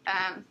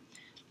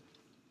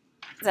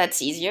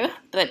 that's easier,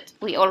 but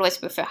we always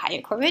prefer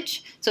higher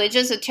coverage. So it's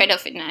just a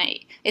trade-off.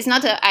 It's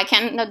not I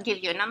cannot give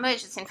you a number,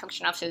 it's just in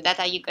function of the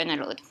data you're gonna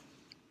load.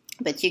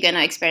 But you're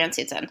gonna experience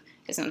it, and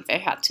it's not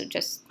very hard to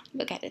just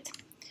look at it.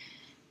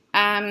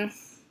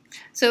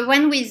 So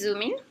when we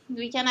zoom in,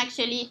 we can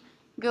actually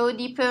go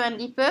deeper and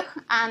deeper,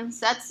 and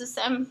that's the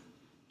same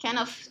kind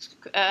of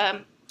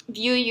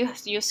view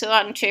you saw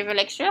on Trevor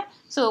lecture.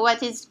 So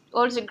what is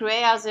all the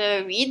gray are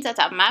the reads that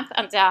are mapped,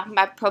 and they are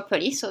mapped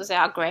properly, so they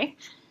are gray.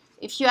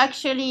 If you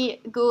actually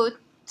go,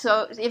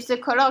 so if the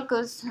color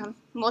goes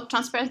more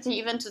transparent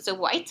even to the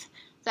white,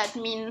 that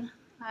means,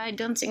 I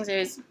don't think there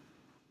is,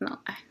 no,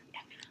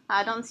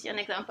 I don't see an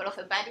example of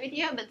a bad read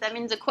here, but that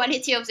means the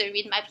quality of the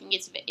read mapping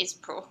is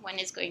poor when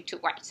it's going to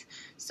white.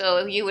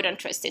 So you wouldn't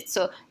trust it.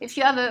 So if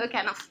you have a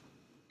kind of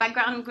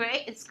background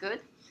gray, it's good.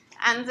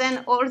 And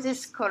then all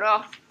this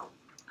color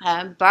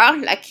bar,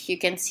 like you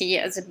can see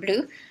as a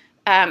blue,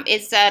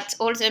 is that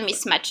all the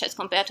mismatches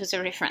compared to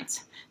the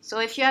reference. So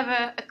if you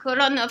have a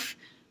column of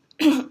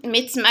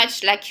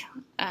mismatch like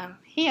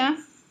here,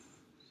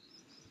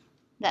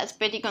 that's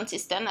pretty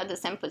consistent at the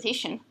same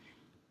position,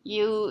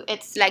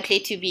 it's likely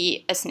to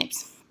be a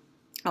SNPs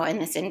or an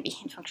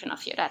SNB in function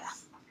of your data.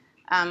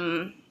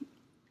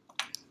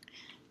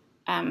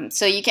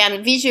 So you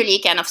can visually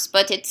kind of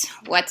spot it,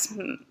 what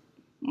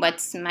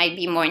might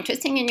be more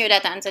interesting in your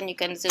data, and then you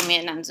can zoom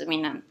in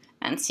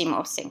and see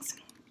more things.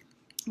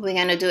 We're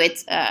going to do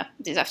it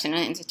this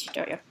afternoon in the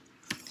tutorial.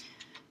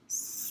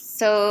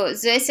 So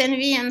the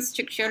SNV and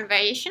structural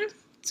variation,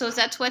 so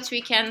that's what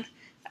we can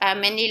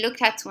mainly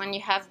look at when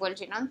you have whole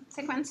genome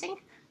sequencing.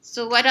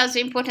 So what are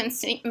the important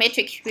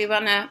metrics we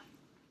want to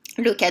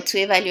look at to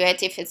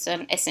evaluate if it's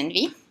an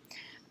SNV?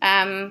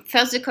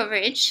 First, the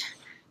coverage,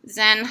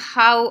 then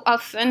how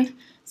often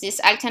this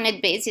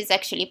alternate base is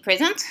actually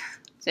present,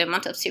 the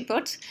amount of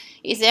support.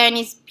 Is there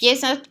any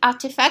bias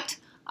artifact?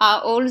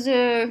 Are all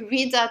the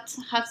reads that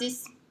have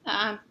this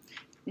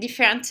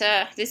different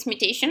this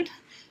mutation,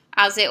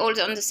 are they all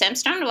on the same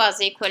strand, or are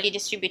they equally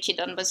distributed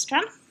on both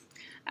strands?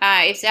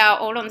 If they are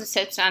all on the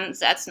same strand,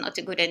 that's not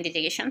a good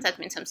indication. That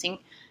means something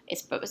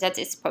that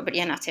is probably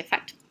an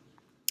artifact.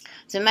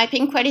 The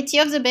mapping quality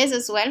of the base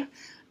as well.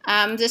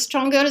 The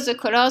stronger the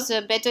color,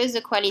 the better is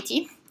the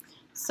quality.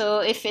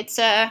 So if it's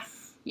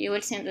you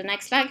will see in the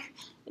next slide,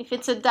 if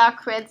it's a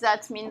dark red,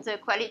 that means the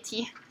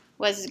quality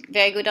was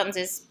very good on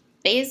this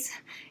base.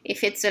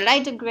 If it's a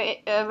lighter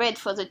gray, red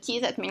for the T,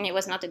 that means it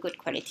was not a good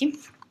quality.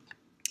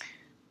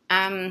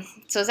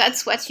 So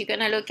that's what you're going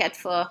to look at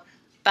for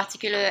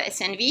particular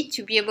SNV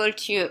to be able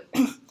to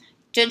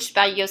judge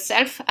by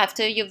yourself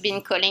after you've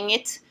been calling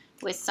it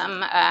with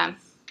some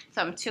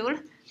tool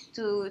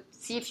to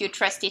see if you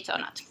trust it or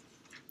not.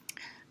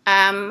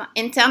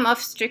 In terms of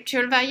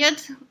structural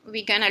variant,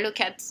 we're going to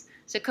look at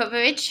the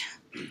coverage,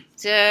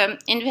 the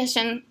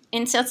inversion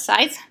insert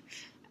size.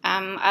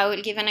 I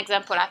will give an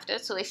example after.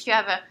 So if you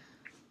have a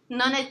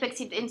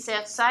non-expected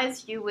insert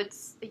size,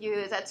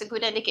 that's a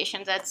good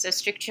indication that the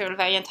structural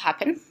variant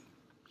happened.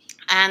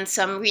 And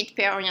some read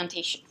pair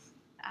orientation.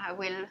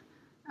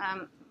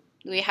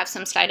 We have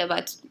some slide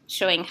about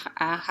showing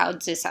how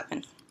this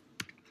happened.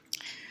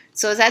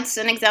 So that's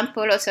an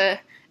example of a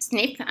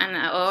SNP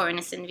or an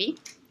SNV.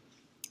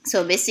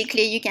 So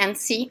basically you can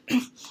see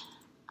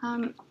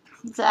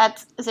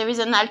that there is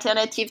an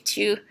alternative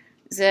to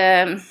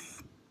the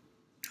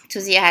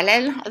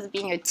allele as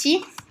being a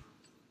T.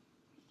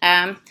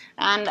 And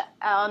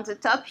on the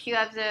top you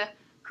have the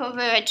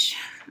coverage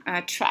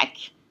track.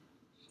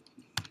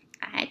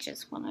 I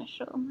just want to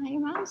show my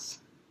mouse.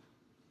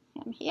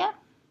 I'm here.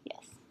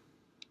 Yes.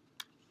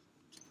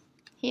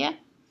 Here.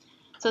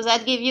 So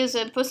that gives you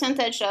the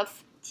percentage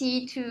of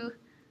T to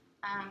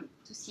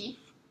C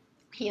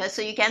here.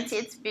 So you can see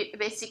it's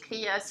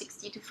basically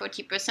 60 to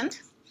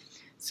 40%.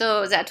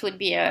 So that would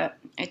be a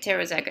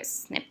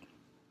heterozygous SNP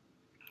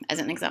as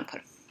an example.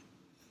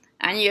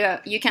 And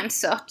you can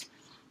sort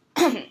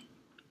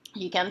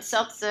you can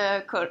sort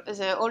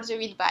all the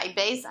read by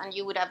base, and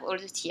you would have all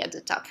the T at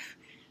the top.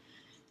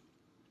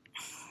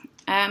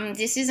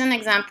 This is an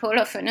example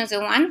of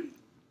another one,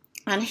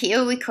 and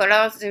here we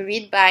color the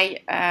read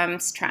by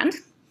strand.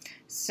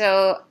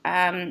 So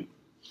the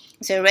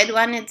red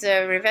one is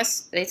the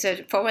reverse, it's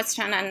a forward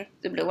strand, and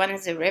the blue one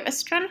is the reverse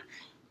strand.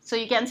 So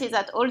you can see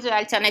that all the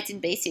alternated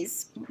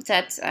bases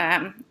that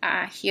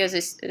are here,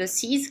 the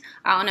C's,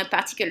 are on a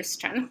particular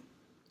strand.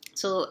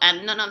 So,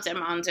 and none of them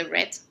are on the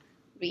red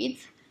read.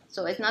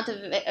 So it's not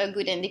a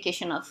good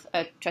indication of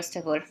a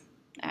trustable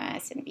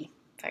SNP,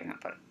 for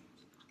example.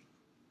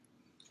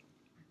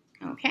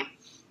 Okay.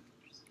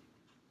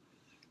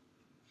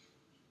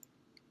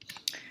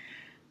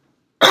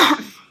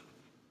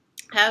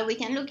 We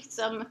can look at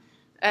some,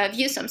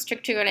 view some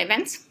structural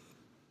events.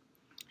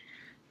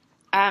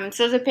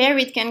 So the pair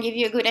read can give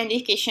you a good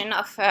indication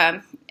of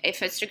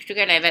if a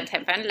structural event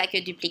happened, like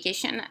a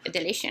duplication, a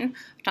deletion,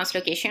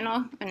 translocation,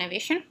 or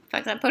innovation, for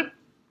example.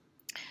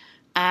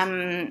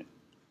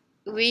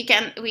 We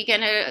can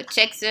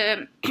check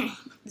the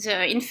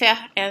infer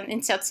and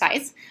insert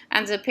size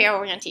and the pair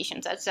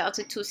orientation. That's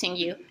the two things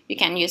you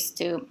can use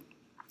to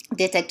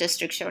detect a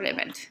structural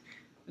event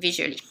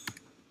visually.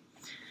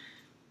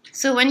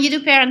 So when you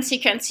do parent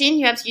sequencing,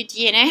 you have your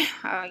DNA,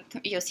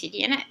 your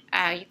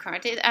cDNA, you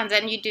correct it, and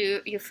then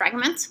you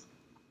fragment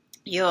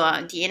your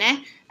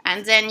DNA,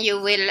 and then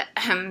you will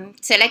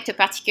select a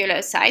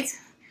particular size.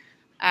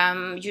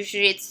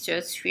 Usually it's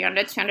just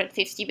 300,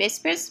 350 base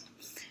pairs.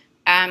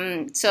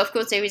 So of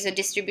course there is a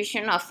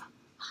distribution of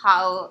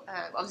how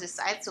of the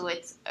size, so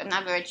it's an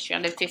average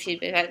 350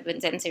 base, but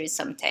then there is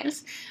some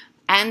tails.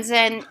 And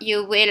then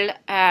you will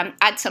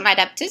add some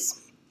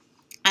adapters,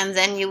 and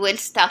then you will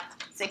start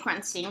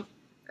sequencing,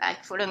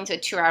 like following the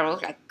two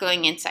arrows, like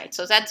going inside.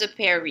 So that's the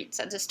pair read.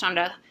 That's the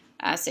standard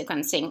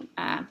sequencing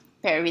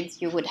pair read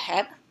you would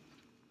have.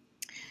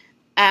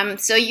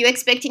 So you're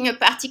expecting a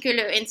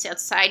particular insert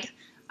side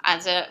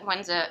when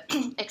the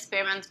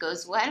experiment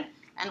goes well,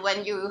 and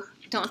when you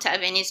don't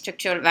have any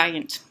structural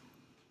variant.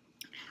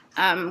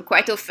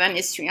 Quite often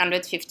it's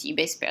 350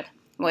 base pair.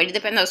 Well, it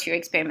depends on your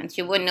experiment.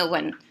 You won't know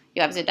when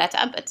you have the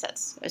data, but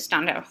that's a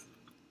standard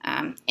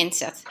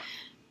insert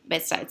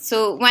base side.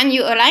 So when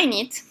you align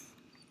it,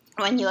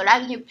 when you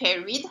align your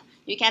pair read,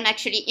 you can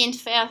actually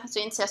infer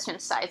the insertion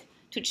size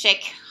to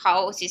check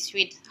how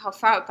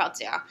far apart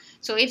they are.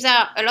 So if they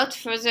are a lot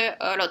further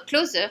or a lot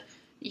closer,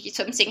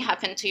 something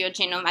happened to your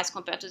genome as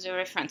compared to the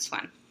reference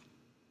one.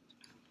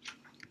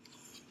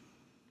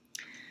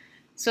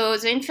 So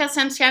the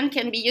inference scan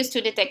can be used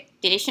to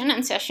detect deletion,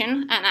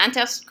 insertion, and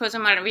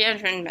interchromosomal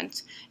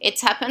rearrangement. It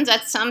happens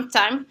that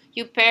sometimes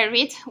you pair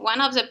read,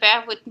 one of the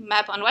pair would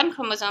map on one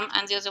chromosome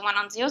and the other one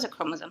on the other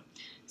chromosome.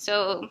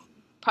 So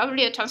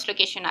probably a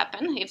translocation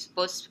happened if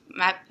both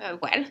map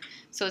well.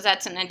 So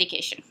that's an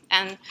indication.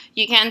 And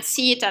you can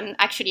see it and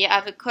actually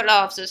have a color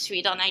of those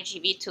read on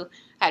IGV to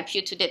help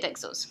you to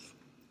detect those.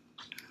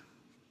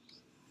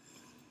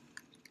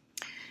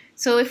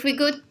 So if we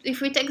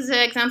take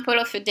the example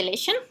of a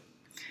deletion,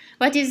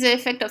 what is the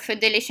effect of a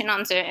deletion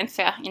on the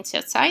infer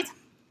insert side?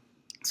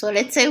 So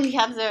let's say we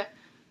have the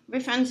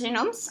reference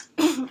genomes,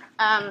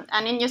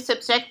 and in your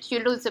subject you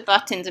lose the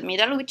part in the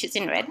middle, which is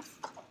in red.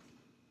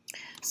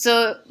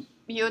 So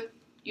your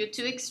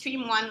two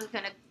extreme ones are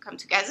going to come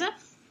together,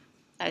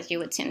 as you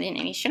would see in the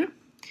animation.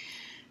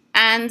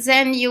 And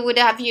then you would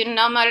have your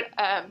normal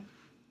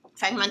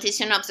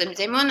fragmentation of the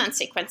daemon and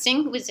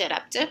sequencing with the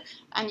adapter,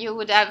 and you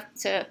would have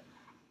the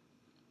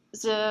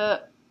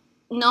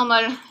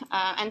normal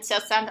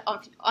insert side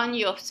on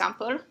your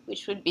sample,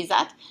 which would be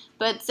that.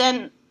 But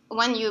then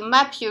when you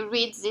map your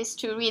reads, these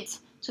two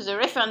reads to the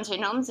reference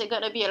genomes, they're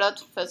going to be a lot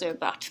further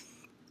apart.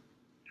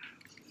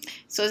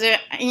 So the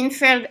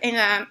inferred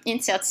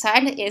insert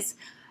side is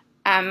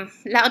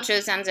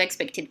larger than the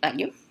expected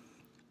value,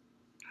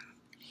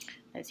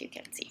 as you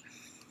can see.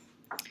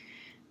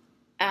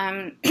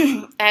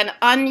 And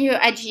on your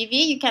IGV,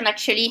 you can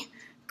actually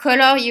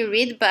color your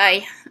read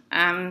by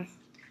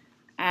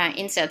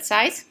insert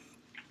size.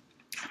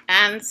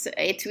 And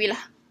it will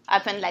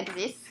happen like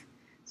this.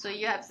 So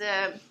you have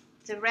the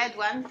red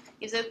one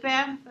is a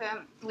pair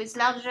with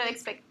larger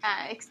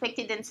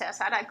expected insert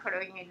side, I'm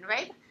coloring in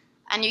red.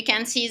 And you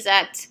can see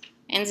that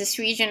in this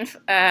region,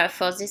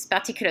 for this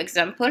particular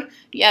example,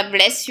 you have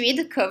less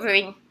read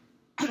covering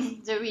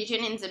the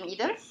region in the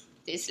middle.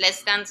 There's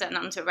less than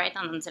on the right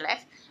and on the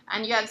left.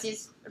 And you have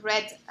this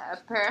red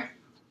pair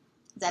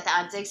that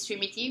are at the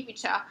extremity,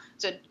 which are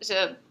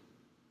the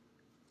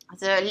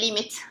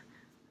limit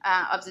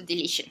of the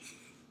deletion.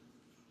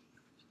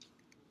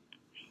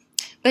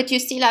 but you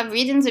still have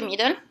read in the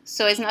middle,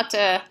 so it's not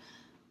a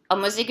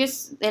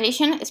homozygous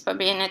deletion, it's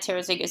probably an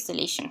heterozygous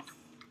deletion.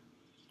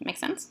 Make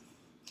sense?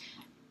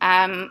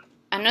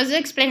 Another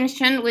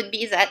explanation would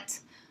be that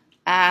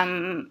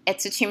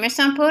it's a tumor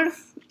sample,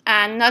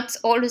 and not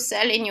all the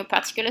cell in your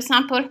particular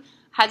sample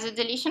has a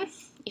deletion,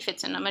 if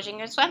it's an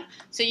homogeneous one.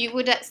 So you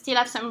would still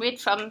have some read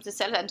from the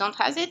cell that don't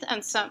have it,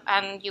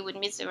 and you would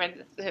miss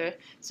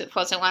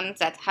for the ones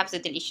that have the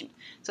deletion.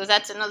 So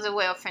that's another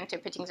way of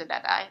interpreting the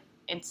data.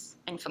 It's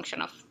in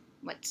function of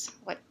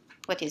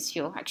what is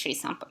your actually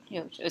sample,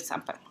 your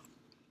sample.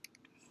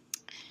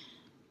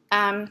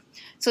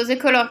 So the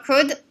color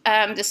code,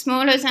 the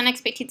smaller than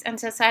expected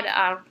answer side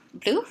are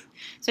blue,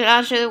 the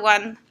larger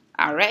one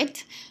are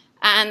red.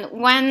 And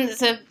when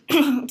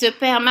the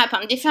pair map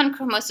on different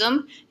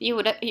chromosomes, you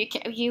will have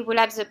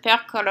the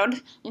pair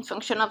colored in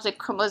function of the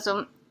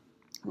chromosome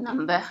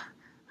number.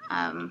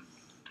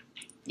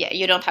 Yeah,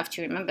 you don't have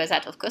to remember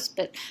that, of course,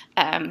 but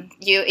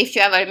if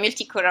you have a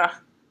multicolor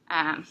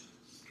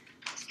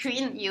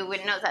screen, you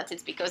will know that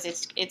it's because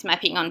it's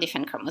mapping on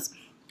different chromosomes.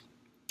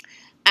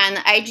 And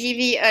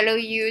IGV allow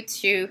you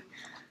to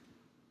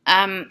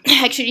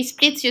actually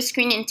split your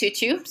screen into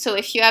two. So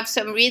if you have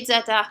some reads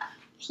that are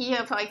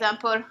here, for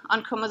example,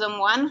 on chromosome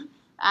 1,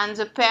 and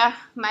the pair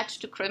match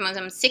to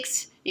chromosome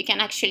 6, you can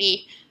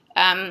actually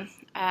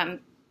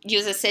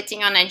use a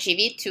setting on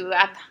IGV to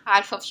have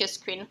half of your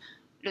screen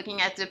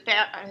looking at the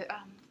pair,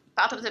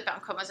 part of the pair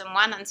on chromosome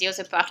 1 and the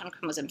other part on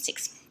chromosome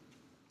 6.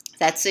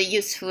 That's a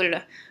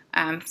useful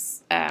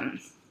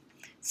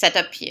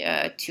setup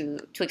to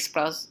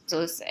explore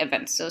those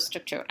events, those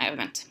structural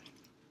events.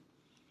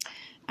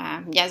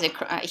 Here's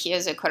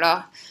the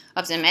color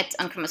of the met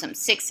on chromosome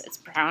 6. It's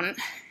brown.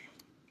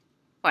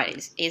 Well,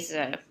 it's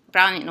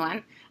brown in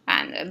 1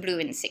 and blue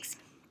in 6.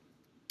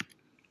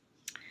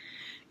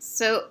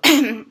 So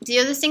the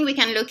other thing we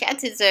can look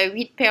at is the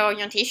read pair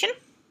orientation.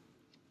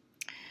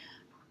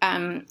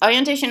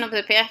 Orientation of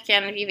the pair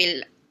can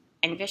reveal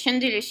inversion,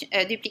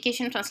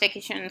 duplication,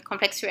 translocation, and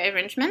complex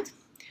rearrangement.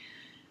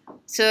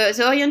 So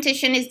the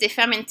orientation is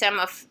defined in terms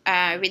of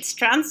read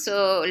strands,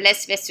 so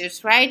left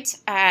versus right,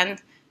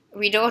 and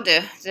read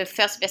order, the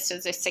first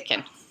versus the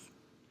second.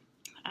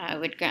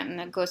 We're going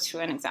to go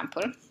through an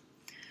example.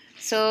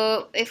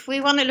 So if we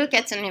want to look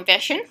at an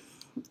inversion,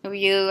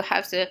 you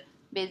have the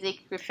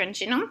basic reference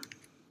genome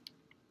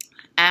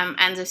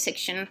and the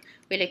section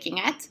we're looking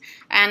at.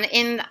 And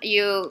in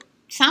your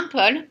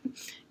sample,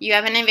 you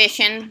have an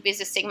inversion with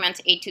the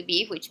segment A to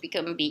B, which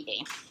become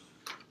BA.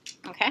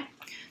 Okay?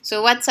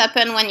 So what's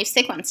happened when you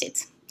sequence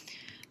it?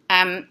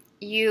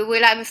 You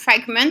will have a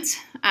fragment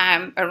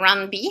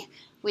around B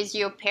with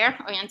your pair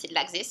oriented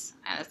like this,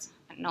 as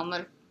a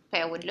normal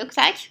pair would look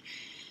like.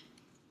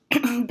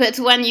 But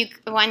when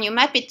you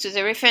map it to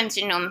the reference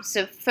genome,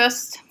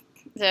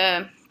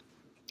 the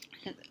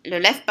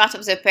left part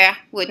of the pair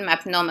would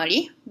map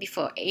normally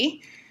before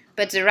A,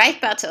 but the right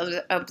part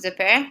of the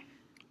pair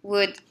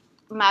would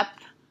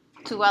map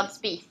towards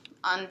B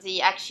on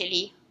the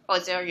actually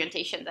other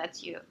orientation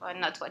that you are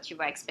not what you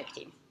were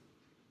expecting.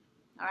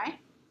 All right.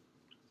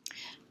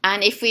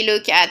 And if we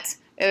look at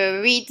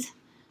a read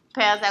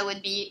pair that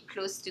would be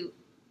close to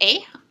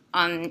A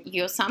on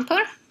your sample,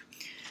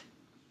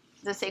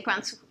 the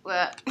sequences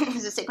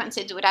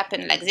would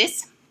happen like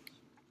this.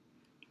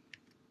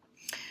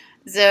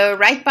 The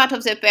right part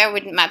of the pair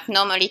would map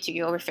normally to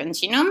your reference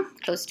genome,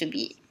 close to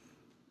B,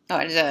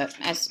 or the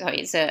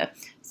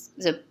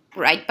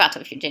right part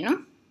of your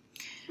genome.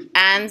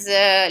 And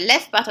the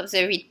left part of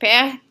the read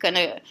pair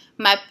gonna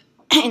map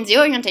in the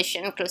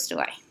orientation close to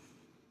I.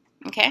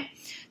 Okay?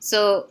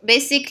 So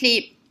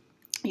basically,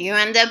 you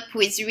end up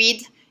with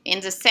read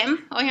in the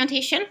same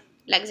orientation,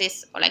 like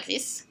this or like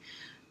this,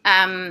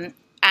 and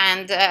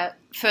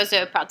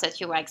further apart that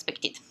you were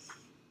expected.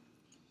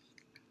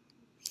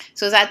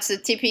 So that's a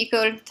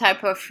typical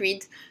type of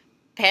read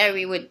pair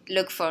we would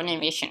look for an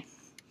inversion.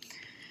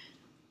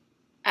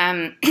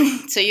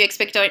 So you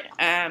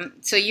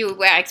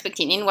were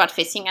expecting inward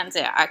facing, and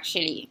they're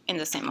actually in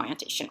the same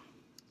orientation.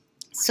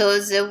 So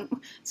the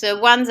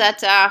ones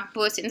that are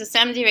both in the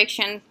same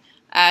direction,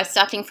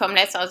 starting from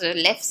left, are the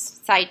left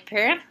side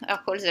pair, are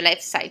called the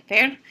left side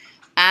pair,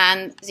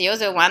 and the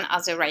other one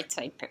are the right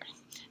side pair.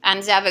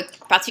 And they have a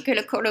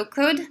particular color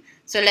code.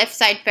 The left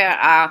side pair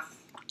are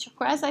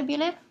turquoise, I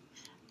believe,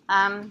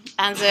 and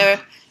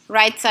the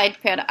right side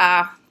pair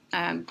are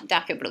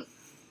darker blue.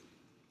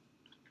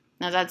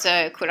 Now that's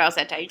the colors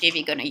that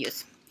IGV gonna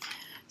use.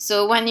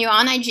 So when you're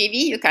on IGV,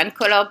 you can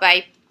color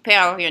by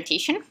pair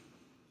orientation.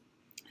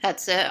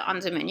 That's on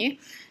the menu,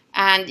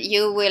 and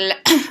you will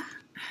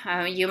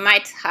you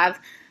might have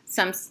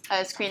some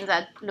screen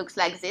that looks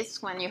like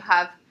this when you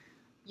have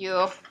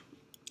your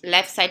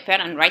left side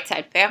pair and right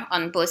side pair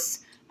on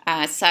both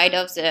sides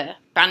of the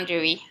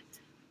boundary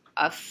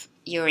of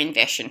your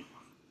inversion.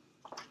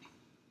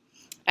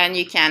 And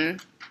you can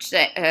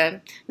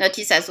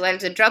notice as well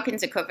the drop in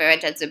the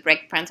coverage at the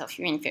breakpoint of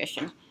your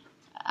inversion,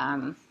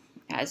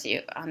 as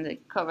you on the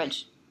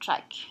coverage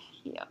track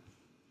here.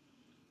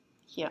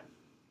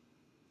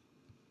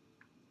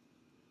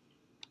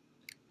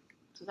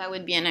 So that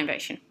would be an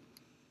inversion.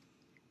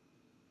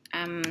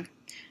 And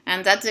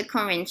that's the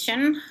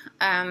convention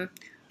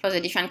for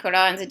the different color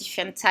and the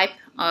different type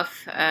of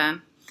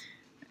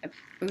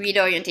read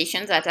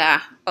orientations that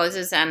are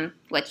other than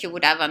what you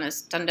would have on a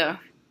standard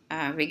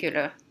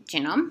regular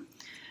genome.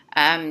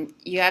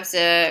 You have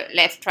the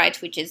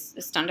left-right, which is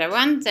the standard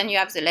one. Then you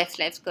have the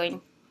left-left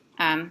going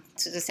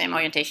to the same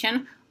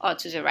orientation, or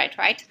to the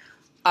right-right,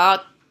 or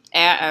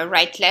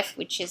right-left,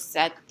 which is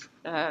that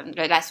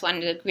the last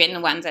one, the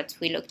green one that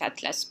we looked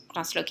at last,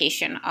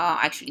 translocation, or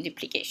actually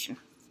duplication.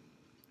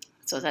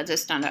 So that's the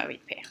standard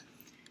read pair.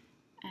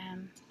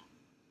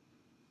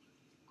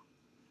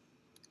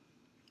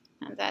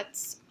 And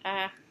that's,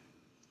 yeah,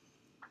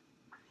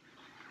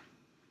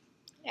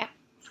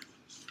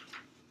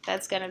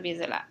 that's going to be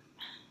the lab.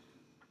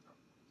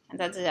 And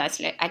that's the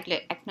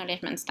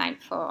acknowledgement style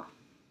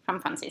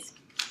from Francis.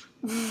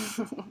 Do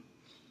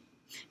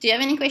you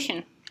have any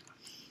question?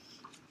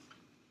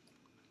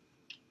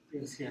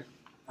 Yes, yeah.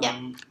 Yeah.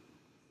 Can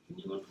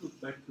you go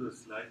back to the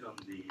slide on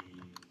the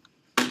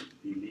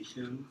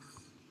deletions?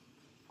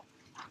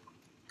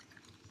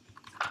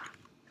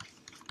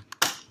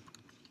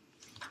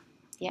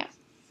 Yeah.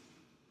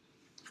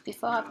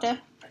 Before, after?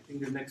 I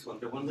think the next one,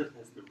 the one that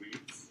has the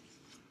reads.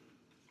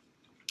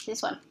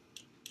 This one.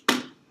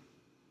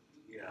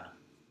 Yeah.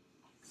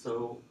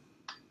 So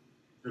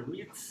the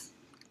reads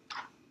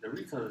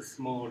are the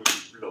small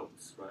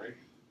blobs, right?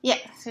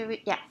 Yeah. So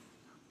yeah.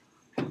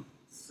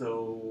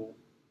 So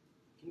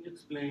can you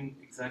explain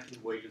exactly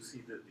where you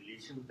see the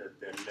deletion, that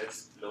there are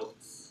less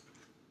blobs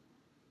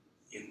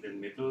in the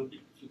middle?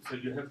 So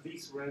you have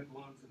these red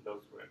ones and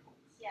those red ones.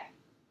 Yeah.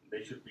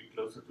 They should be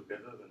closer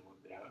together than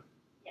what they are.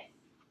 Yes.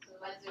 So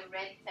what the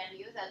red tell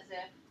you that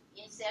the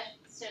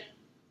insertion,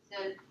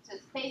 the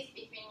space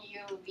between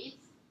your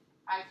reads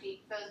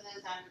actually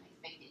closer than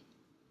expected.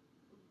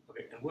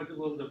 Okay, and where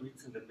do all the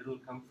reads in the middle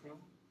come from?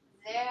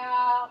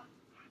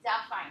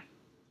 They're fine.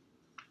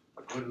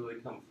 But where do they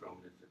come from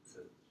if it's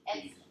a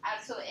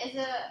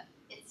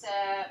It's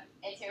a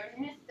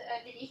heterogeneous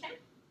deletion,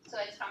 so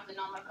it's from the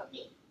normal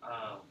copy.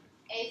 Okay.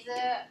 Is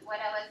what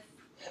I was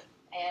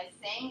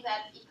saying,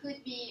 that it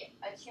could be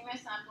a tumor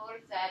sample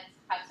that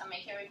have some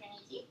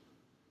heterogeneity.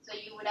 So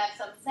you would have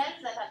some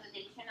cells that have the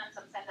deletion and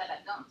some cells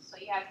that don't. So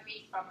you have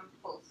read from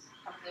both,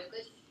 from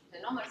the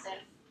normal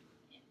cells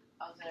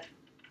of the.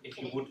 If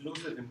you would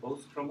lose it in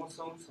both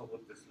chromosomes, how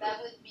would this look?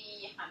 That would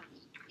be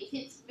empty. If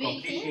it's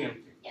really Completely clean,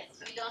 empty. yes,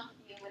 you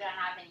wouldn't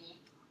have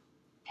any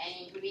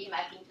read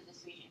mapping to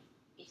this region.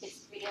 If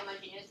it's really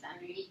homogeneous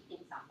and really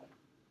clean sample.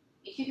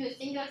 If you do a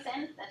single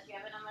sense that you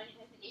have an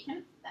homogeneous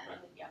deletion, then it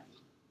would be empty.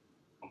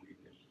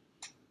 Completely empty.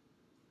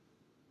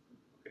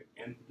 Okay,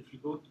 and if you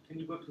go, can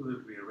you go to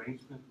the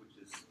rearrangement, which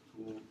is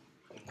two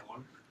more?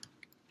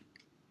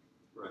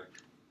 Right.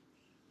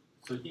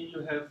 So here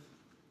you have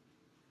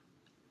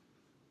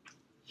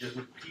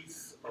a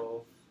piece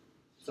of,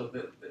 so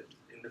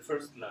in the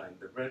first line,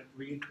 the red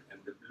read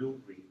and the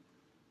blue read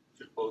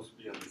should both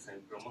be on the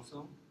same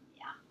chromosome.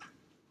 Yeah.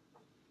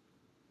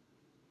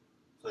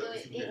 So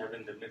everything you have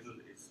in the middle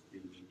is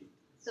the.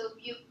 So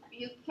you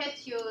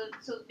cut your,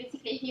 so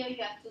basically here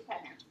you have two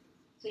panels.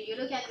 So you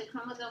look at the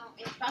chromosome,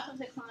 it's part of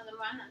the chromosome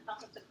 1 and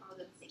part of the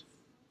chromosome 6.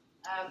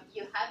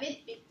 You have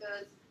it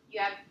because you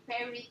have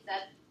pair reads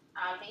that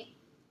are linked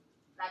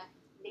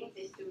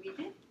these two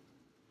regions.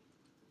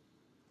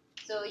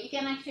 So you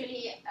can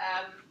actually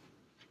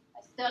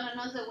turn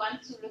another one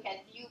to look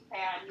at view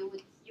pair, and you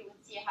would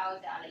see how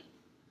they are linked.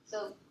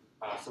 So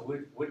So where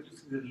do you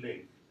see the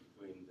link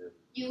between the?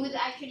 you would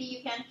actually,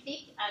 you can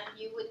click and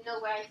you would know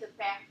where is the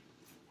pair.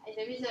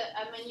 There is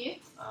a menu.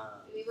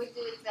 We will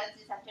do that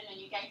this afternoon.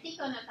 You can click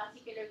on a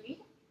particular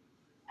read,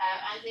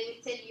 and they will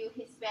tell you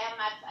his pair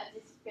mapped at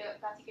this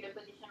particular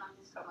position on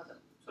this chromosome.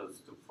 So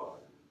it's too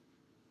far.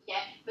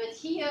 Yeah, but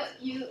here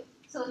here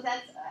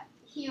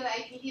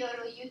I really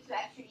allow you to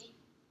actually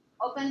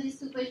open this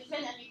two position,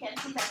 and you can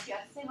see that you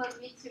have several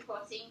reads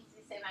supporting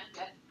this event.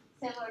 You have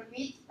several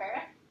reads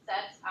pair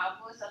that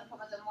are both on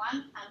chromosome 1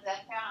 and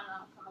that pair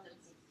on chromosome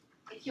 6.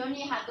 If you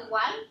only had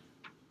one,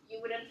 you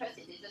wouldn't trust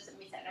it. It's just a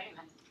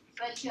misalignment.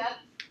 But you have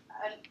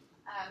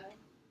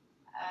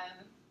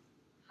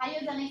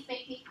higher than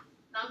expected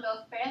number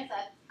of pairs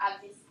that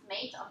have this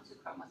mate on two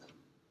chromosomes.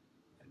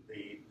 And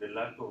the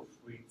lack of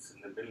reads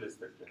in the middle is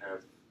that you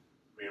have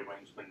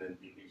rearrangement and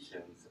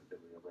deletions at the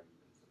rearrangement.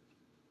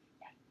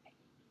 Yeah.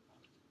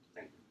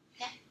 Thank you.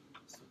 Yeah.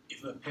 So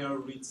if a pair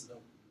reads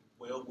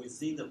well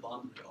within the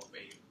boundary of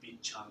a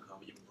big chunk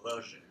of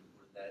inversion,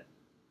 would that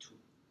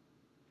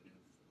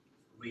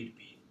read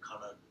be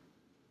colored?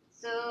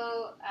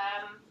 So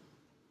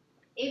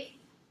if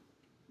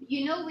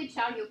you know which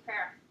are your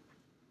pair,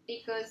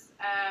 because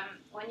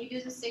when you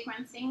do the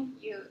sequencing,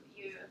 you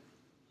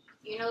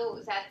know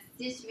that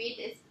this read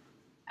is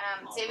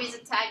there is a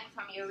tag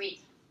from your read.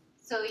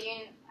 So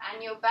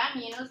on your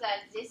band, you know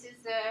that this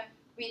is a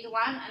read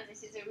 1 and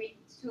this is a read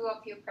 2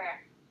 of your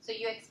pair. So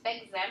you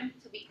expect them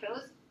to be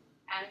close,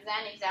 and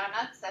then if they are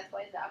not, that's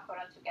why they are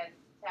colored together.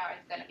 They are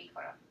going to be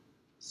colored.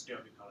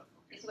 Still be colored.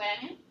 Okay. Is what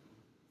I mean?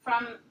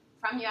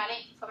 from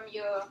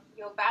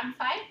your BAM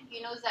file,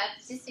 you know that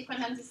this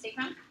sequence and this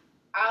sequence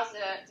are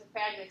the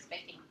pair you're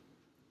expecting.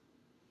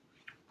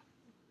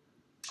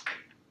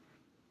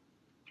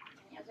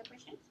 Any other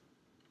questions?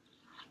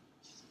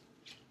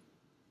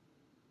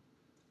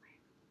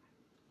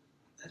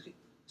 I think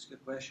that's a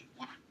good question.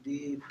 Yeah.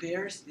 The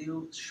pairs, they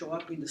will show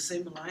up in the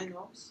same line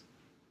also?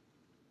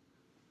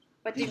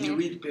 What do Did you you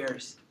mean? read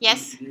pairs?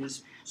 Yes. It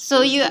is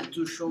So you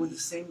to show in the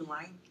same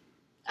line?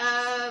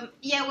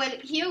 yeah, well,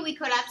 here we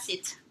collapse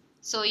it.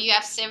 So you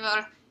have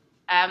several,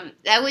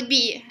 that would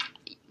be,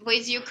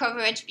 with your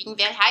coverage being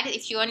very high,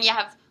 if you only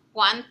have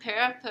one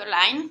pair per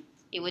line,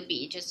 it would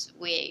be just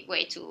way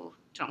too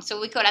long.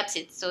 So we collapse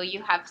it. So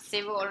you have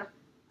several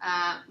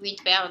read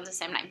pairs on the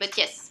same line. But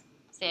yes,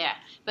 they are.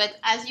 But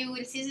as you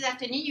will see this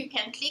afternoon, you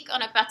can click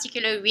on a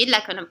particular read,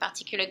 like on a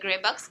particular gray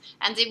box,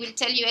 and they will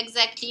tell you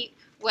exactly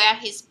where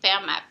his pair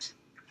mapped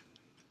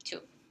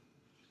to.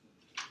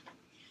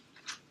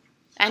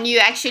 And you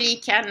actually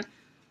can,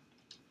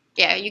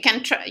 yeah, you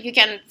can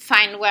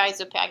find where is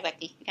the pair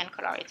exactly. You can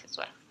color it as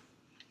well.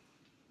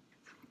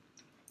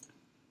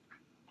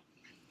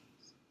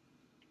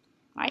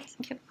 All right,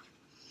 thank you.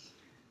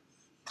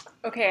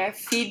 Okay, I have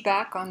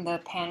feedback on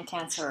the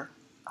pan-cancer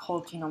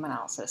whole genome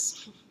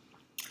analysis.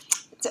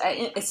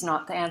 It's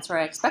not the answer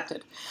I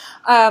expected.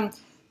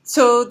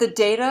 So the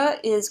data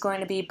is going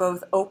to be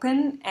both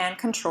open and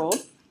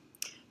controlled.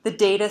 The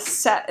data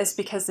set is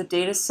because the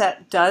data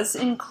set does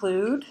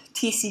include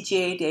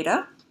TCGA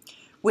data,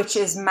 which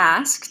is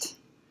masked.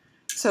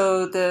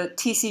 So the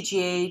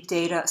TCGA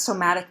data,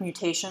 somatic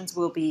mutations,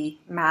 will be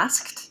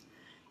masked,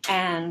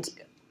 and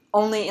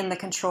only in the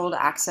controlled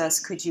access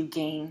could you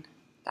gain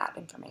that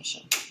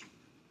information.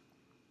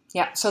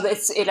 Yeah, so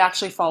it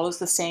actually follows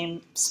the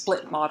same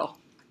split model.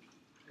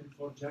 And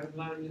for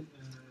germline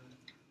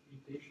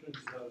mutations,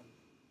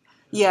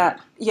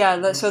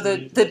 So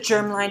the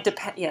germline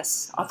depend.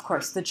 Yes, of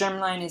course, the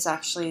germline is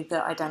actually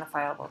the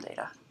identifiable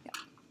data. Yeah.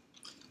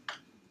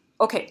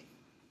 Okay.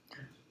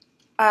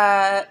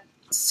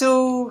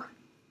 So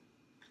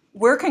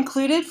we're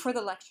concluded for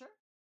the lecture.